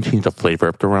ramen, it doesn't change the flavor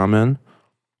of the ramen.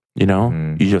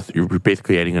 You're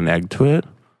basically adding an egg to it.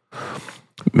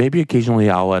 Maybe occasionally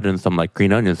I'll add in some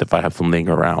green onions if I have some laying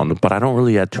around, but I don't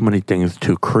really add too many things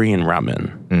to Korean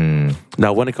ramen.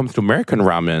 Now, when it comes to American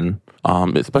ramen,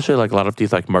 especially a lot of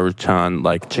these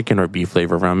Maruchan, chicken or beef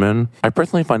flavor ramen, I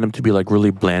personally find them to be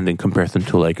really bland in comparison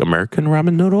to American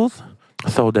ramen noodles.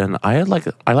 So then I like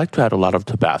to add a lot of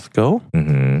Tabasco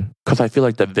because I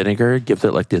feel the vinegar gives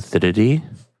it the acidity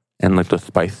and the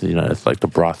spiciness the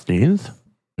broth needs.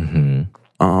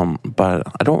 But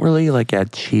I don't really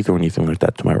add cheese or anything like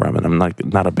that to my ramen. I'm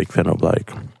not a big fan of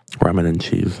ramen and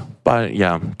cheese. But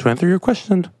yeah, to answer your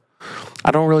question,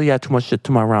 I don't really add too much shit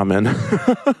to my ramen.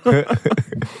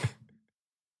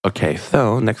 Okay,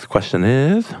 so next question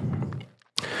is,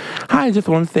 hi, I just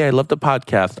want to say I love the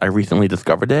podcast. I recently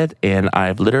discovered it, and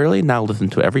I've literally now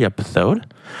listened to every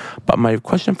episode. But my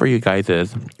question for you guys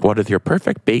is, what is your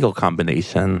perfect bagel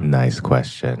combination? Nice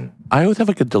question. I always have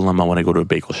a dilemma when I go to a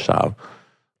bagel shop.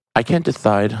 I can't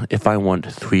decide if I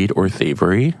want sweet or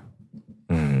savory.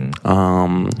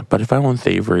 But if I want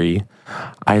savory,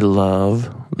 I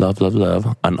love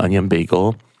an onion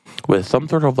bagel with some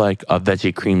sort of a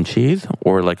veggie cream cheese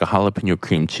or a jalapeno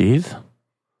cream cheese.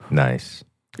 Nice.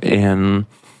 And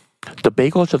the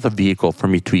bagel is just a vehicle for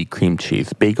me to eat cream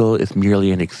cheese. Bagel is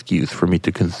merely an excuse for me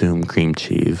to consume cream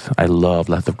cheese. I love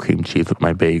lots of cream cheese with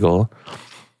my bagel.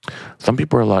 Some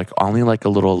people are only a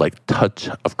little touch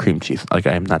of cream cheese. I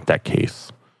am not that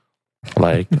case.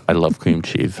 I love cream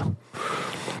cheese.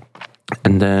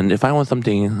 And then if I want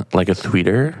something a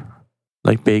sweeter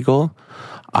bagel,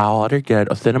 I'll either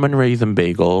get a cinnamon raisin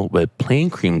bagel with plain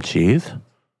cream cheese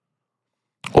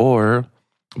or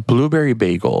blueberry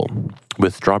bagel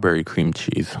with strawberry cream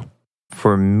cheese.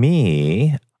 For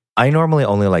me, I normally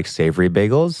only like savory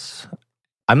bagels.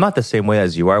 I'm not the same way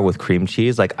as you are with cream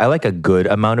cheese. I like a good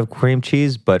amount of cream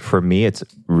cheese, but for me, it's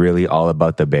really all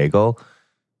about the bagel.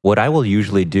 What I will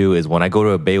usually do is when I go to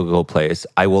a bagel place,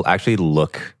 I will actually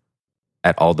look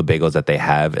at all the bagels that they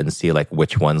have and see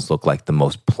which ones look the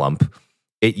most plump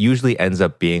it usually ends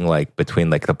up being like between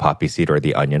like the poppy seed or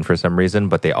the onion for some reason,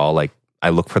 but they all like, I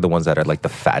look for the ones that are like the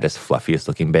fattest, fluffiest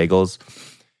looking bagels.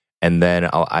 And then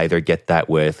I'll either get that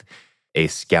with a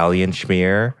scallion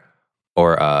schmear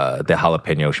or the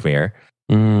jalapeno schmear.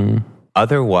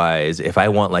 Otherwise, if I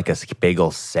want like a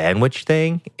bagel sandwich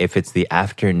thing, if it's the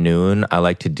afternoon, I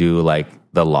like to do like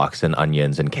the lox and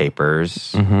onions and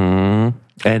capers. And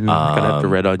gotta have the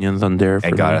red onions on there.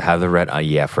 And gotta have the red,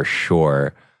 yeah, for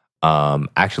sure.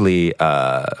 Actually,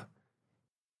 the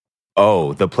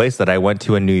place that I went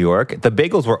to in New York, the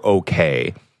bagels were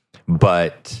okay,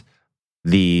 but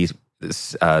the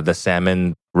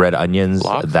salmon red onions,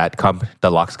 Lox? the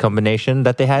lox combination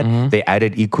that they had, they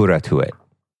added ikura to it.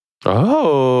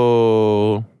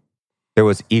 Oh. There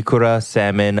was ikura,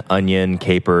 salmon, onion,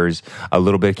 capers, a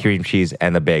little bit of cream cheese,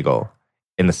 and the bagel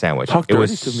in the sandwich. It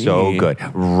was so good.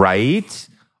 Right?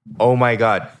 Oh my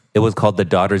God. It was called the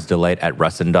Daughter's Delight at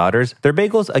Russ and Daughters. Their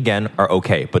bagels, again, are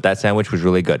okay, but that sandwich was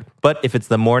really good. But if it's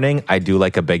the morning, I do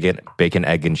like a bacon,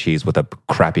 egg, and cheese with a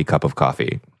crappy cup of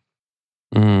coffee.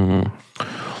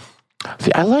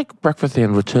 See, I like breakfast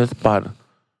sandwiches, but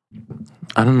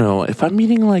I don't know. If I'm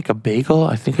eating like a bagel,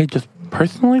 I think I just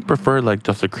personally prefer like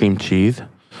just a cream cheese.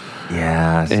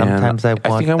 Yeah, sometimes I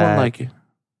want like,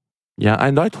 yeah,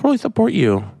 I know, I totally support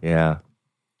you. Yeah.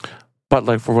 But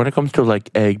like for when it comes to like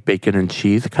egg, bacon, and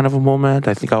cheese kind of a moment,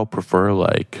 I think I'll prefer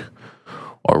like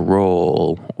a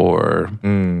roll or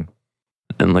in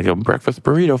like a breakfast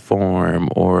burrito form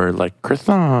or like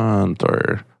croissant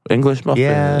or English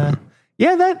muffin.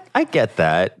 Yeah, that I get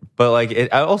that. But like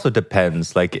it also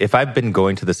depends. Like if I've been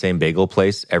going to the same bagel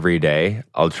place every day,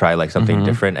 I'll try like something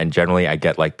different. And generally I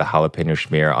get like the jalapeno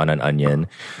schmear on an onion.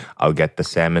 I'll get the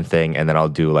salmon thing, and then I'll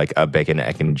do like a bacon,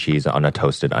 egg, and cheese on a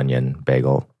toasted onion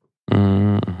bagel.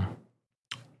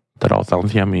 That all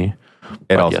sounds yummy.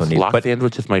 It also needs lox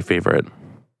sandwich is my favorite.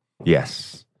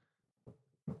 Yes.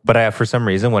 But for some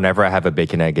reason, whenever I have a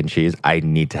bacon, egg, and cheese, I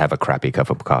need to have a crappy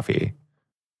cup of coffee.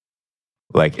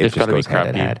 Like it just goes hand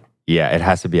in hand. Yeah, it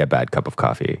has to be a bad cup of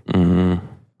coffee.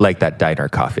 Like that diner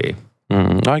coffee.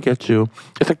 I get you.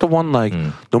 It's like the one like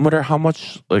no matter how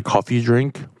much like coffee you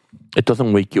drink, it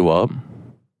doesn't wake you up.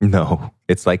 No,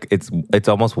 it's like it's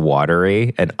almost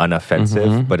watery and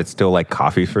unoffensive, but it's still like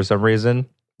coffee for some reason.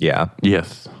 Yeah.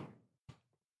 Yes.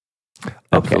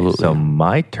 Okay, so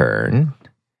my turn.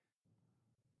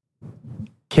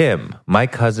 Kim, my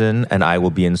cousin and I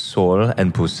will be in Seoul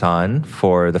and Busan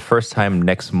for the first time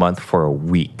next month for a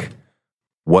week.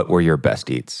 What were your best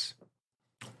eats?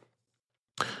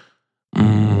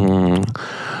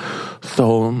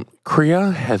 So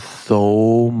Korea has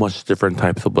so much different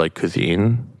types of like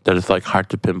cuisine that it's like hard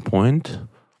to pinpoint.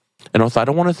 And also I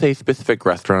don't want to say specific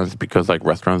restaurants because like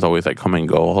restaurants always like come and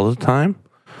go all the time.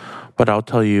 But I'll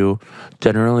tell you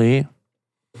generally.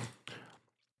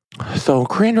 So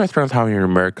Korean restaurants how in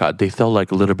America, they sell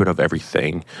like a little bit of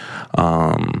everything.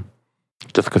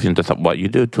 Just because that's what you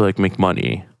do to like make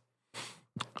money.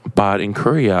 But in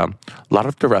Korea, a lot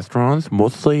of the restaurants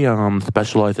mostly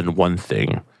specialize in one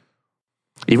thing.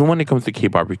 Even when it comes to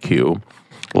K-barbecue,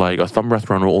 like some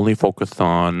restaurant will only focus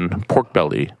on pork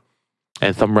belly,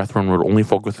 and some restaurant would only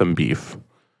focus on beef,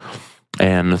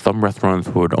 and some restaurants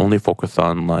would only focus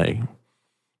on like,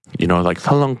 you know, like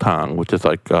salongtang, which is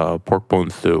like pork bone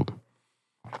soup.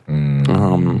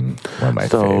 One of my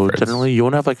favorites. Generally, you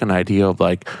want to have like an idea of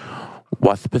like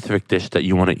what specific dish that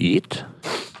you want to eat,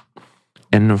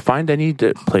 and find any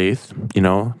place, you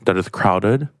know, that is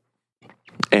crowded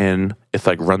and it's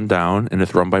like run down and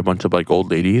it's run by a bunch of like old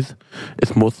ladies.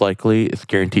 It's most likely it's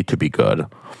guaranteed to be good.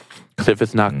 Because if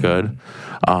it's not good,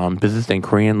 business in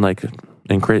Korean they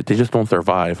just don't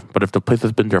survive. But if the place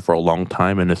has been there for a long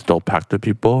time and it's still packed with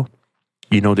people,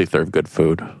 you know they serve good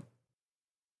food.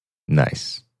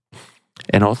 Nice.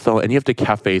 And also, any of the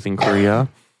cafes in Korea,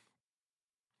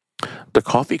 the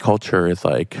coffee culture is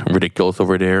like ridiculous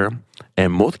over there.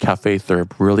 And most cafes serve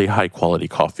really high quality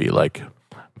coffee, like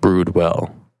brewed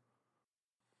well.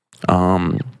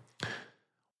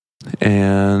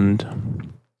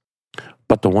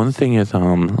 But the one thing is, a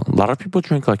lot of people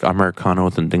drink like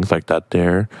Americanos and things like that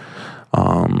there.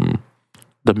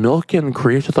 The milk in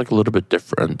Korea is just like a little bit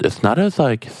different. It's not as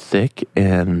like thick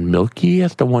and milky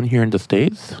as the one here in the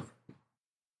States.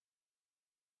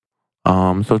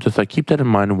 So just like keep that in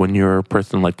mind when you're a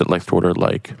person like that likes to order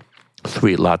like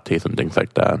sweet lattes and things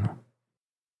like that.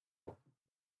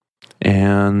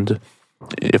 And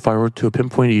if I were to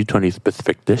pinpoint you to any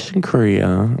specific dish in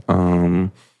Korea, I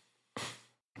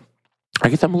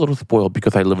guess I'm a little spoiled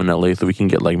because I live in LA, so we can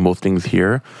get like most things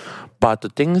here. But the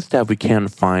things that we can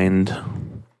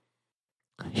find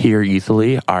here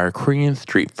easily are Korean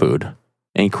street food.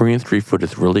 And Korean street food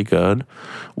is really good.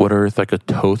 Whether it's like a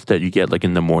toast that you get like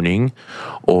in the morning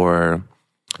or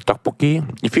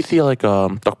tteokbokki. If you see like a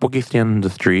tteokbokki stand in the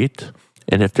street,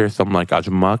 and if there's some like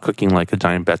ajumma cooking like a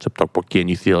giant batch of tteokbokki and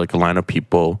you see like a line of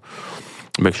people,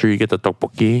 make sure you get the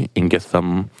tteokbokki and get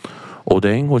some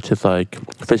odeng, which is like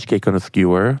fish cake on a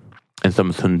skewer, and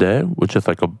some sundae, which is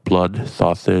like a blood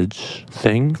sausage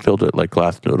thing filled with like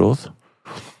glass noodles.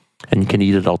 And you can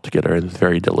eat it all together, and it's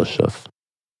very delicious.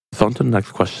 So on to the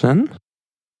next question.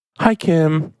 Hi,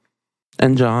 Kim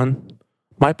and John.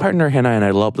 My partner Hannah and I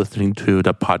love listening to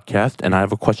the podcast, and I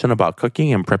have a question about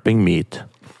cooking and prepping meat.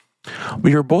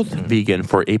 We were both vegan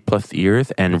for 8+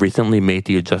 years and recently made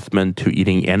the adjustment to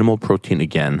eating animal protein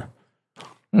again.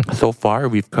 So far,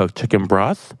 we've cooked chicken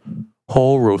broth,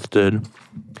 whole roasted,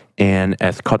 and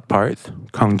as cut parts,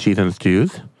 kung cheese and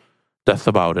stews. That's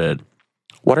about it.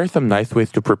 What are some nice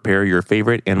ways to prepare your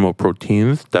favorite animal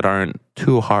proteins that aren't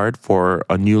too hard for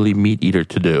a newly meat eater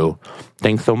to do?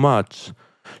 Thanks so much.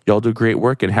 Y'all do great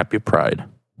work and happy Pride.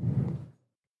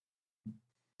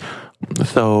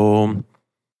 So,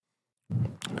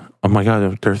 oh my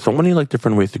God, there's so many like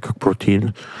different ways to cook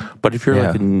protein. But if you're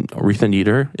like a recent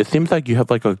eater, it seems like you have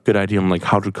like a good idea on like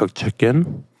how to cook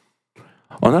chicken.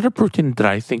 Another protein that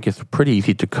I think is pretty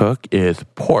easy to cook is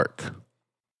pork.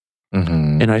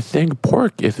 And I think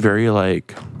pork is very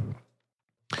like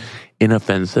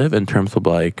inoffensive in terms of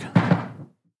like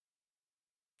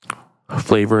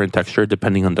flavor and texture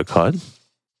depending on the cut.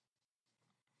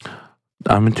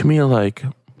 To me, like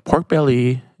pork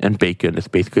belly and bacon is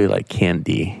basically like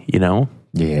candy, you know?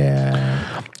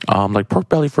 Yeah. Like pork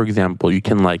belly, for example, you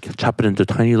can like chop it into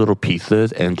tiny little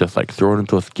pieces and just like throw it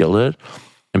into a skillet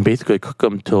and basically cook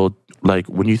them till like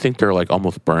when you think they're like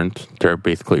almost burnt, they're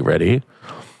basically ready.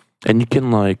 And you can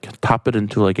like top it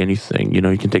into like anything. You know,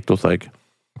 you can take those like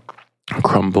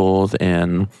crumbles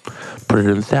and put it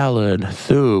in salad,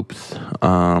 soups,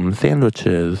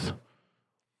 sandwiches.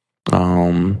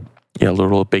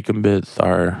 Little bacon bits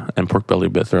and pork belly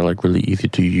bits are like really easy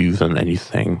to use on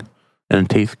anything, and it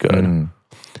tastes good. And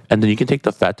then you can take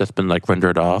the fat that's been like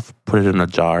rendered off, put it in a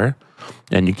jar,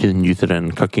 and you can use it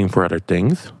in cooking for other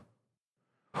things.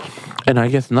 And I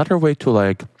guess another way to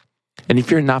like, and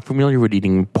if you're not familiar with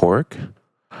eating pork,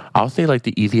 I'll say like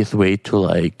the easiest way to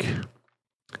like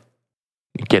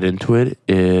get into it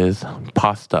is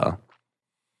pasta.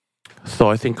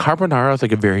 So I think carbonara is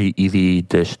like a very easy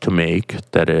dish to make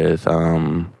that is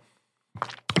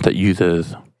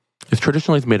it's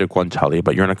traditionally made of guanciale,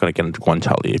 but you're not going to get into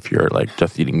guanciale if you're like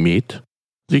just eating meat.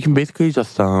 So you can basically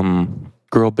just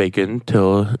grill bacon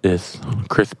till it's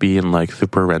crispy and like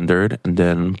super rendered, and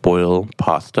then boil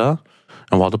pasta.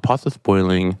 And while the pasta's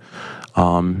boiling,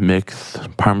 mix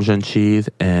Parmesan cheese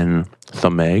and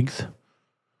some eggs.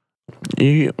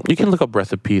 You can look up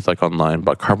recipes like online,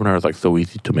 but carbonara is like so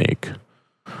easy to make.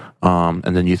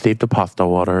 And then you save the pasta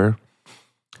water,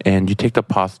 and you take the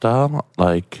pasta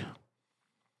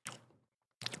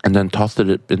and then toss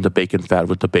it in the bacon fat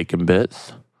with the bacon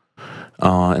bits,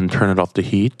 and turn it off the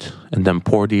heat, and then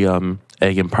pour the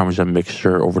egg and Parmesan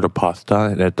mixture over the pasta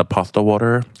and add the pasta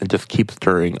water, and just keep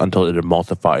stirring until it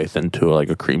emulsifies into like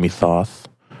a creamy sauce.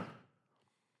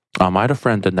 I had a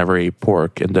friend that never ate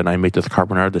pork, and then I made this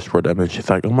carbonara dish for them, and she's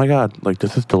like, "Oh my God, like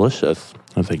this is delicious."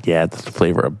 I was like, "Yeah, it's the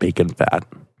flavor of bacon fat."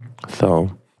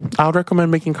 So I would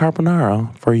recommend making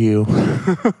carbonara for you.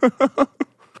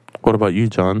 What about you,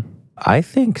 John? I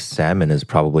think salmon is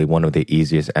probably one of the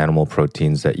easiest animal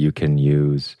proteins that you can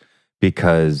use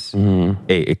because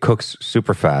it cooks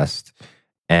super fast,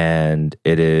 and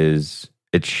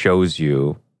it shows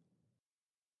you,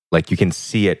 like you can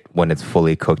see it when it's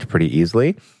fully cooked pretty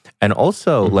easily. And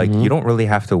also, like, you don't really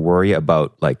have to worry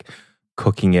about, like,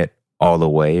 cooking it all the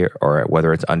way or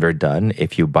whether it's underdone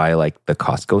if you buy, like, the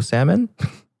Costco salmon.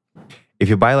 If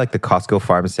you buy, like, the Costco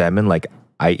farm salmon, like,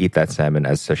 I eat that salmon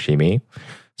as sashimi.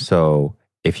 So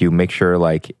if you make sure,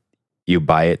 like, you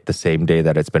buy it the same day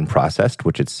that it's been processed,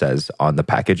 which it says on the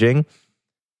packaging,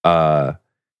 you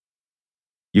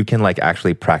can, like,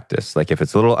 actually practice. Like, if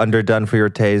it's a little underdone for your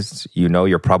taste, you know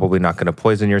you're probably not going to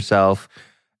poison yourself.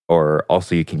 Or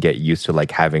also you can get used to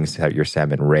like having your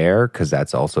salmon rare because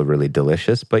that's also really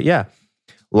delicious. But yeah,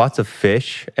 lots of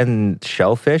fish and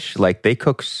shellfish, like they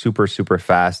cook super, super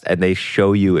fast and they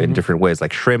show you in different ways.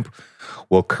 Like shrimp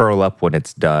will curl up when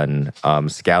it's done.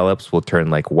 Scallops will turn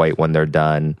like white when they're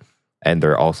done. And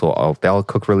they all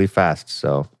cook really fast.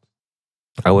 So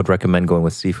I would recommend going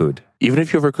with seafood. Even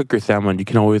if you overcook your salmon, you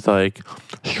can always like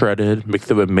shred it,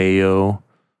 mix it with mayo,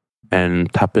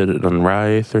 and top it on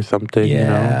rice or something.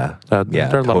 Yeah. You know?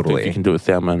 There are a lot of things you can do with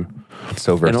salmon. It's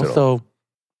so versatile. And also,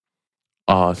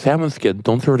 Salmon skin,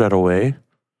 don't throw that away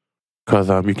because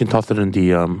you can toss it in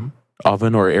the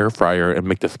oven or air fryer and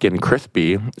make the skin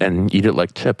crispy and eat it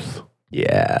like chips.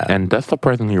 Yeah. And that's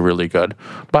surprisingly really good.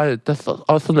 But that's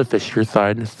also the fishier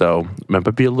side, so it might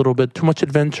be a little bit too much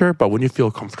adventure, but when you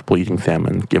feel comfortable eating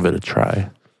salmon, give it a try.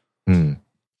 All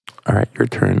right, your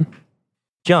turn.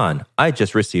 John, I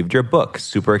just received your book.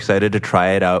 Super excited to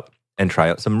try it out and try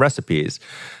out some recipes.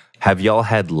 Have y'all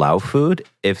had Lao food?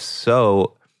 If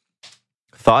so,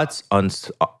 thoughts on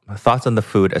the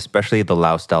food, especially the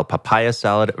Lao style papaya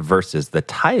salad versus the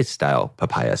Thai style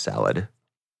papaya salad.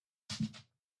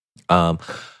 I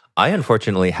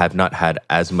unfortunately have not had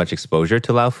as much exposure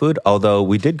to Lao food, although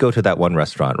we did go to that one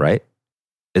restaurant, right?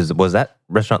 Was that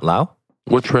restaurant Lao?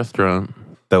 Which restaurant?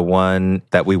 The one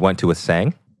that we went to with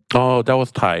Sang? Oh, that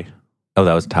was Thai. Oh,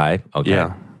 that was Thai? Okay.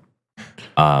 Yeah.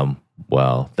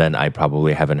 Well, then I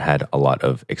probably haven't had a lot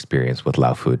of experience with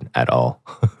Lao food at all.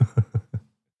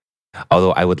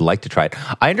 Although I would like to try it.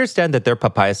 I understand that their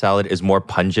papaya salad is more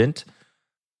pungent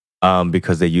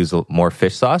because they use more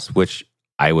fish sauce, which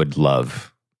I would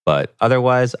love. But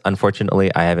otherwise,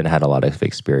 unfortunately, I haven't had a lot of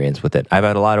experience with it. I've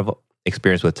had a lot of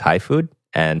experience with Thai food,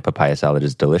 and papaya salad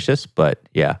is delicious. But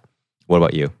yeah, what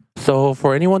about you? So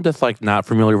for anyone that's like not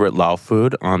familiar with Lao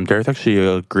food, there's actually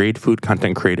a great food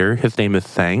content creator. His name is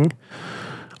Sang.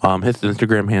 His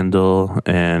Instagram handle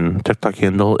and TikTok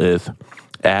handle is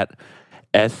at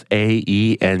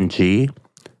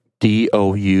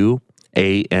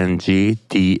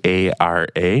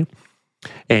SAENGDOUANGDARA.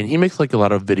 And he makes like a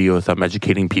lot of videos of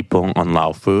educating people on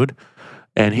Lao food.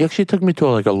 And he actually took me to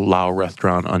like a Lao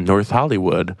restaurant on North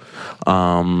Hollywood.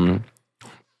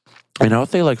 And I would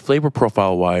say like flavor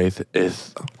profile wise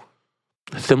is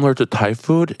similar to Thai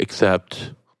food,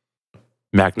 except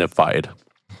magnified.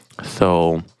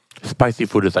 So spicy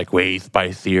food is like way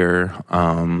spicier.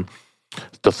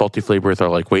 The salty flavors are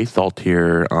like way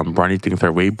saltier. Briny things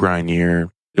are way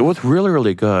brinier. It was really,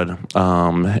 really good.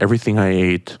 Everything I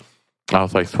ate, I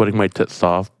was like sweating my tits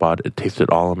off, but it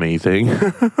tasted all amazing.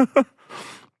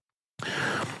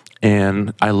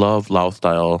 And I love Lao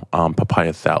style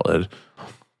papaya salad.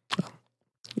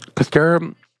 Because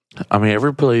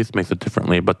every place makes it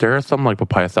differently, but there are some like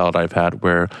papaya salad I've had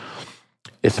where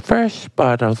it's fresh,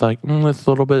 but I was like, it's a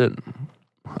little bit,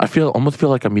 I almost feel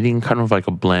like I'm eating kind of like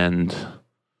a blend,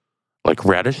 like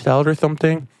radish salad or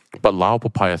something, but Lao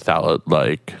papaya salad,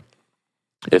 like,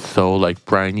 it's so like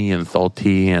briny and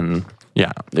salty, and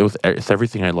yeah, it's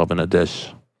everything I love in a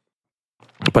dish,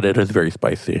 but it is very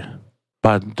spicy.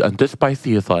 But this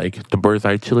spicy is like the bird's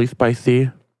eye chili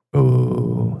spicy.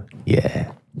 Oh,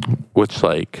 yeah. Which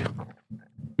like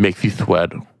makes you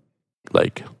sweat.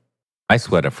 Like, I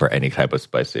sweat for any type of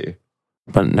spicy.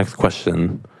 But next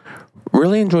question.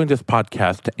 Really enjoying this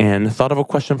podcast and thought of a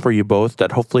question for you both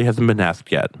that hopefully hasn't been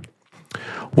asked yet.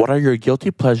 What are your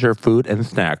guilty pleasure food and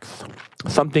snacks?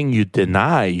 Something you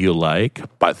deny you like,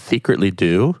 but secretly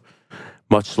do.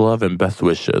 Much love and best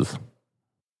wishes.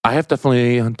 I have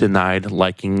definitely denied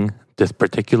liking this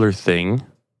particular thing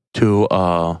to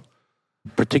a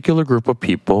particular group of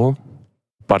people,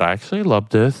 but I actually love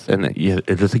this, and it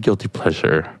is a guilty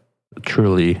pleasure.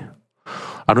 Truly.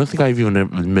 I don't think I've even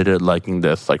admitted liking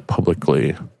this like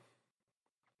publicly.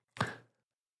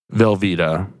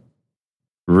 Velveeta.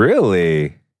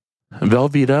 Really?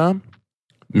 Velveeta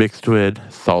mixed with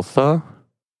salsa,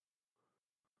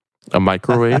 a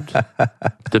microwaved,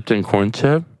 dipped in corn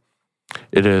chip.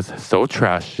 It is so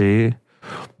trashy,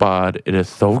 but it is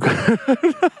so good.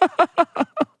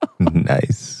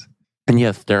 Nice. And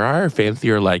yes, there are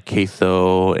fancier like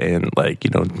queso and like,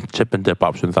 chip and dip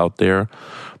options out there.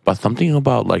 But something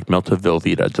about like melted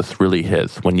Velveeta just really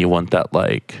hits when you want that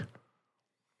like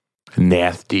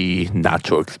nasty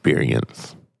nacho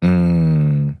experience.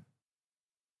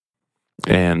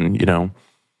 And,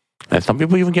 and some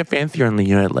people even get fancier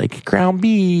and like ground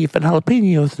beef and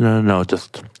jalapenos. No,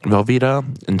 just Velveeta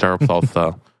and jar of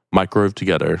salsa, microwave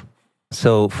together.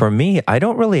 So for me, I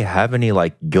don't really have any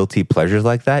like guilty pleasures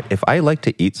like that. If I like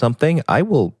to eat something, I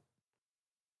will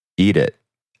eat it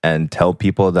and tell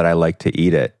people that I like to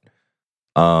eat it.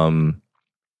 But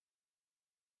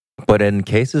in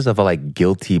cases of like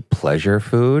guilty pleasure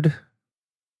food,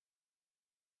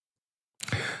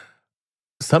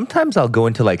 sometimes I'll go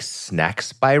into like snack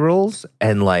spirals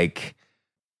and like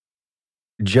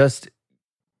just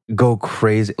go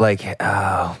crazy. Like,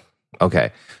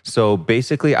 okay. So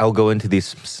basically, I'll go into these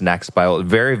snack spiral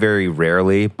very, very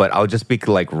rarely, but I'll just be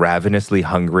like ravenously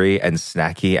hungry and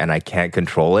snacky and I can't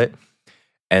control it.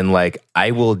 And like,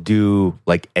 I will do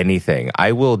like anything.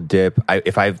 I will dip.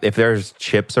 If there's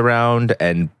chips around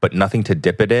but nothing to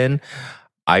dip it in,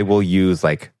 I will use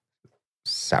like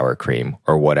sour cream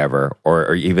or whatever,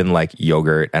 or even like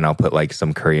yogurt, and I'll put like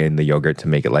some curry in the yogurt to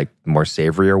make it like more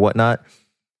savory or whatnot.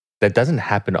 That doesn't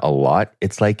happen a lot.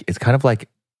 It's kind of like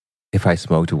if I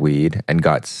smoked weed and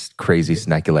got crazy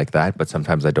snacky like that, but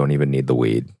sometimes I don't even need the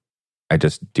weed. I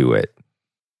just do it.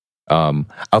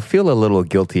 I'll feel a little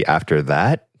guilty after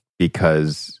that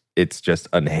because it's just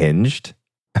unhinged.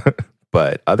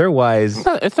 But otherwise,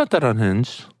 it's not that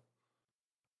unhinged.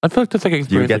 I feel like that's like an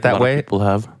experience do you get that way? People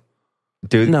have.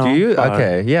 Do you?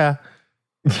 Okay, yeah.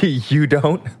 You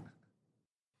don't?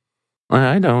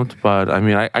 I don't, but I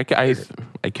mean, I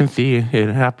can see it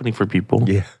happening for people.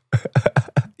 Yeah.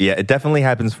 Yeah, it definitely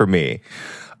happens for me.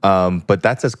 But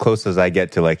that's as close as I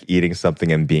get to like eating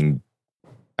something and being,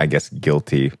 I guess,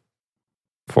 guilty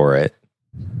for it.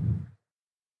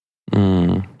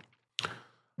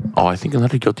 Oh, I think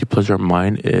another guilty pleasure of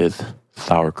mine is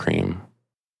sour cream.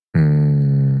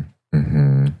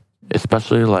 Mm-hmm.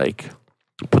 Especially like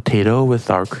potato with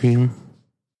sour cream.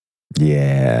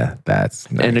 Yeah, that's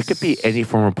nice. And it could be any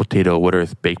form of potato, whether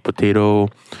it's baked potato,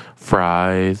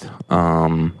 fries,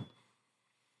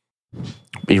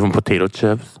 even potato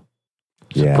chips.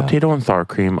 Yeah. Potato and sour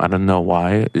cream, I don't know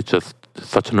why. It's just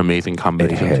such an amazing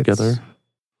combination together.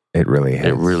 It really is.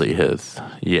 It really is.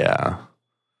 Yeah.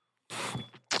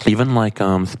 Even like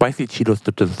spicy Cheetos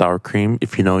dipped in sour cream.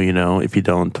 If you know, you know. If you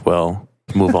don't, well,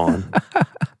 move on.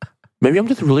 Maybe I'm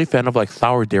just really a fan of like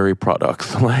sour dairy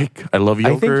products. Like I love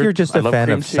yogurt. I think you're just a fan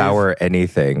of sour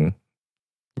anything.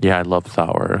 Yeah, I love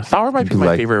sour. Sour might be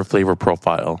my favorite flavor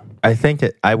profile. I think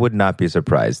I would not be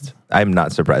surprised. I'm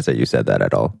not surprised that you said that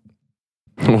at all.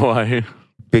 Why?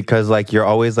 Because like you're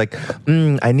always like,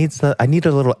 I need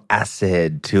a little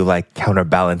acid to like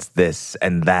counterbalance this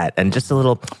and that, and just a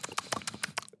little.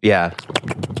 Yeah.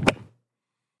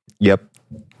 Yep.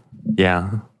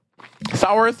 Yeah.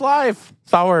 Sour is life.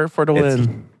 Sour for the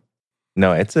win.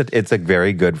 No, it's a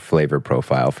very good flavor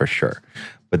profile for sure.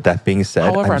 But that being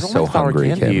said, however, I'm so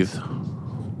hungry, Kim.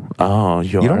 Oh,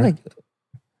 you don't like?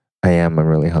 I am. I'm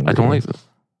really hungry. I don't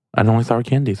like sour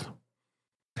candies.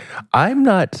 I'm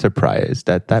not surprised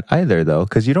at that either, though,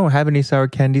 because you don't have any sour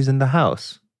candies in the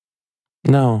house.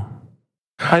 No,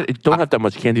 I don't have that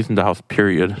much candies in the house.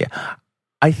 Period. Yeah,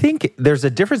 I think there's a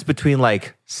difference between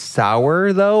like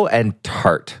sour though and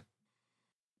tart.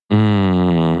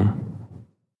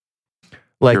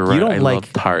 Like you're right. You don't I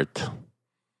love tart.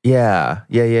 Yeah.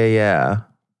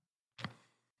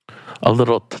 A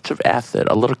little touch of acid,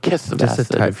 a little kiss of just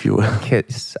acid, if you will.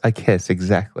 A kiss,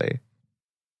 exactly.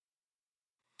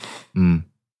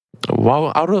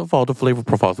 Well, out of all the flavor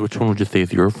profiles, which one would you say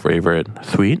is your favorite?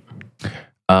 Sweet?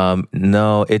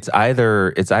 No, it's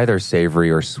either savory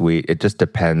or sweet. It just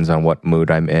depends on what mood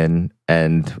I'm in,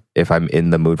 and if I'm in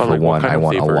the mood for one, I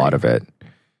want savory? A lot of it.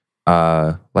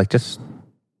 Like just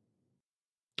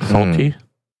salty.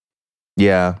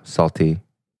 Yeah, salty.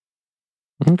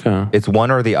 Okay. It's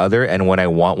one or the other, and when I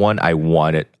want one, I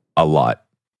want it a lot.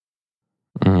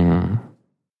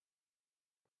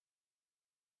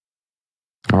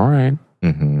 All right.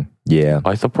 Yeah.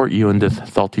 I support you in this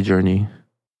salty journey.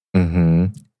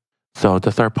 So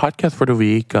that's our podcast for the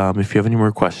week. If you have any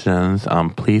more questions,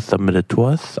 please submit it to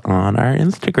us on our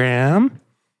Instagram.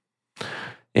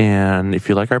 And if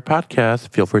you like our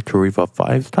podcast, feel free to leave a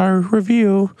 5-star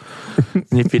review.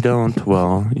 And if you don't,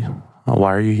 well,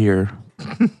 why are you here?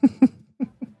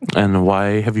 And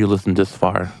why have you listened this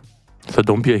far? So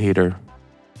don't be a hater.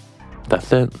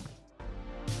 That's it.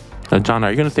 John, are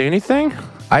you going to say anything?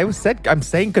 I'm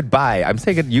saying goodbye. I'm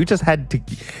saying you just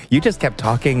kept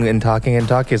talking and talking and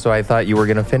talking, so I thought you were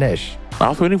going to finish. I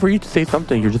was waiting for you to say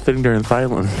something. You're just sitting there in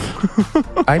silence.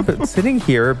 I'm sitting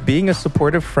here being a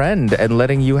supportive friend and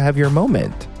letting you have your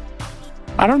moment.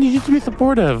 I don't need you to be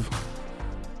supportive.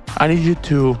 I need you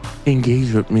to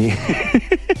engage with me.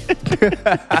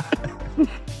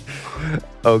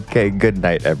 Okay, good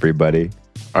night, everybody.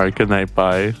 All right, good night.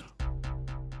 Bye.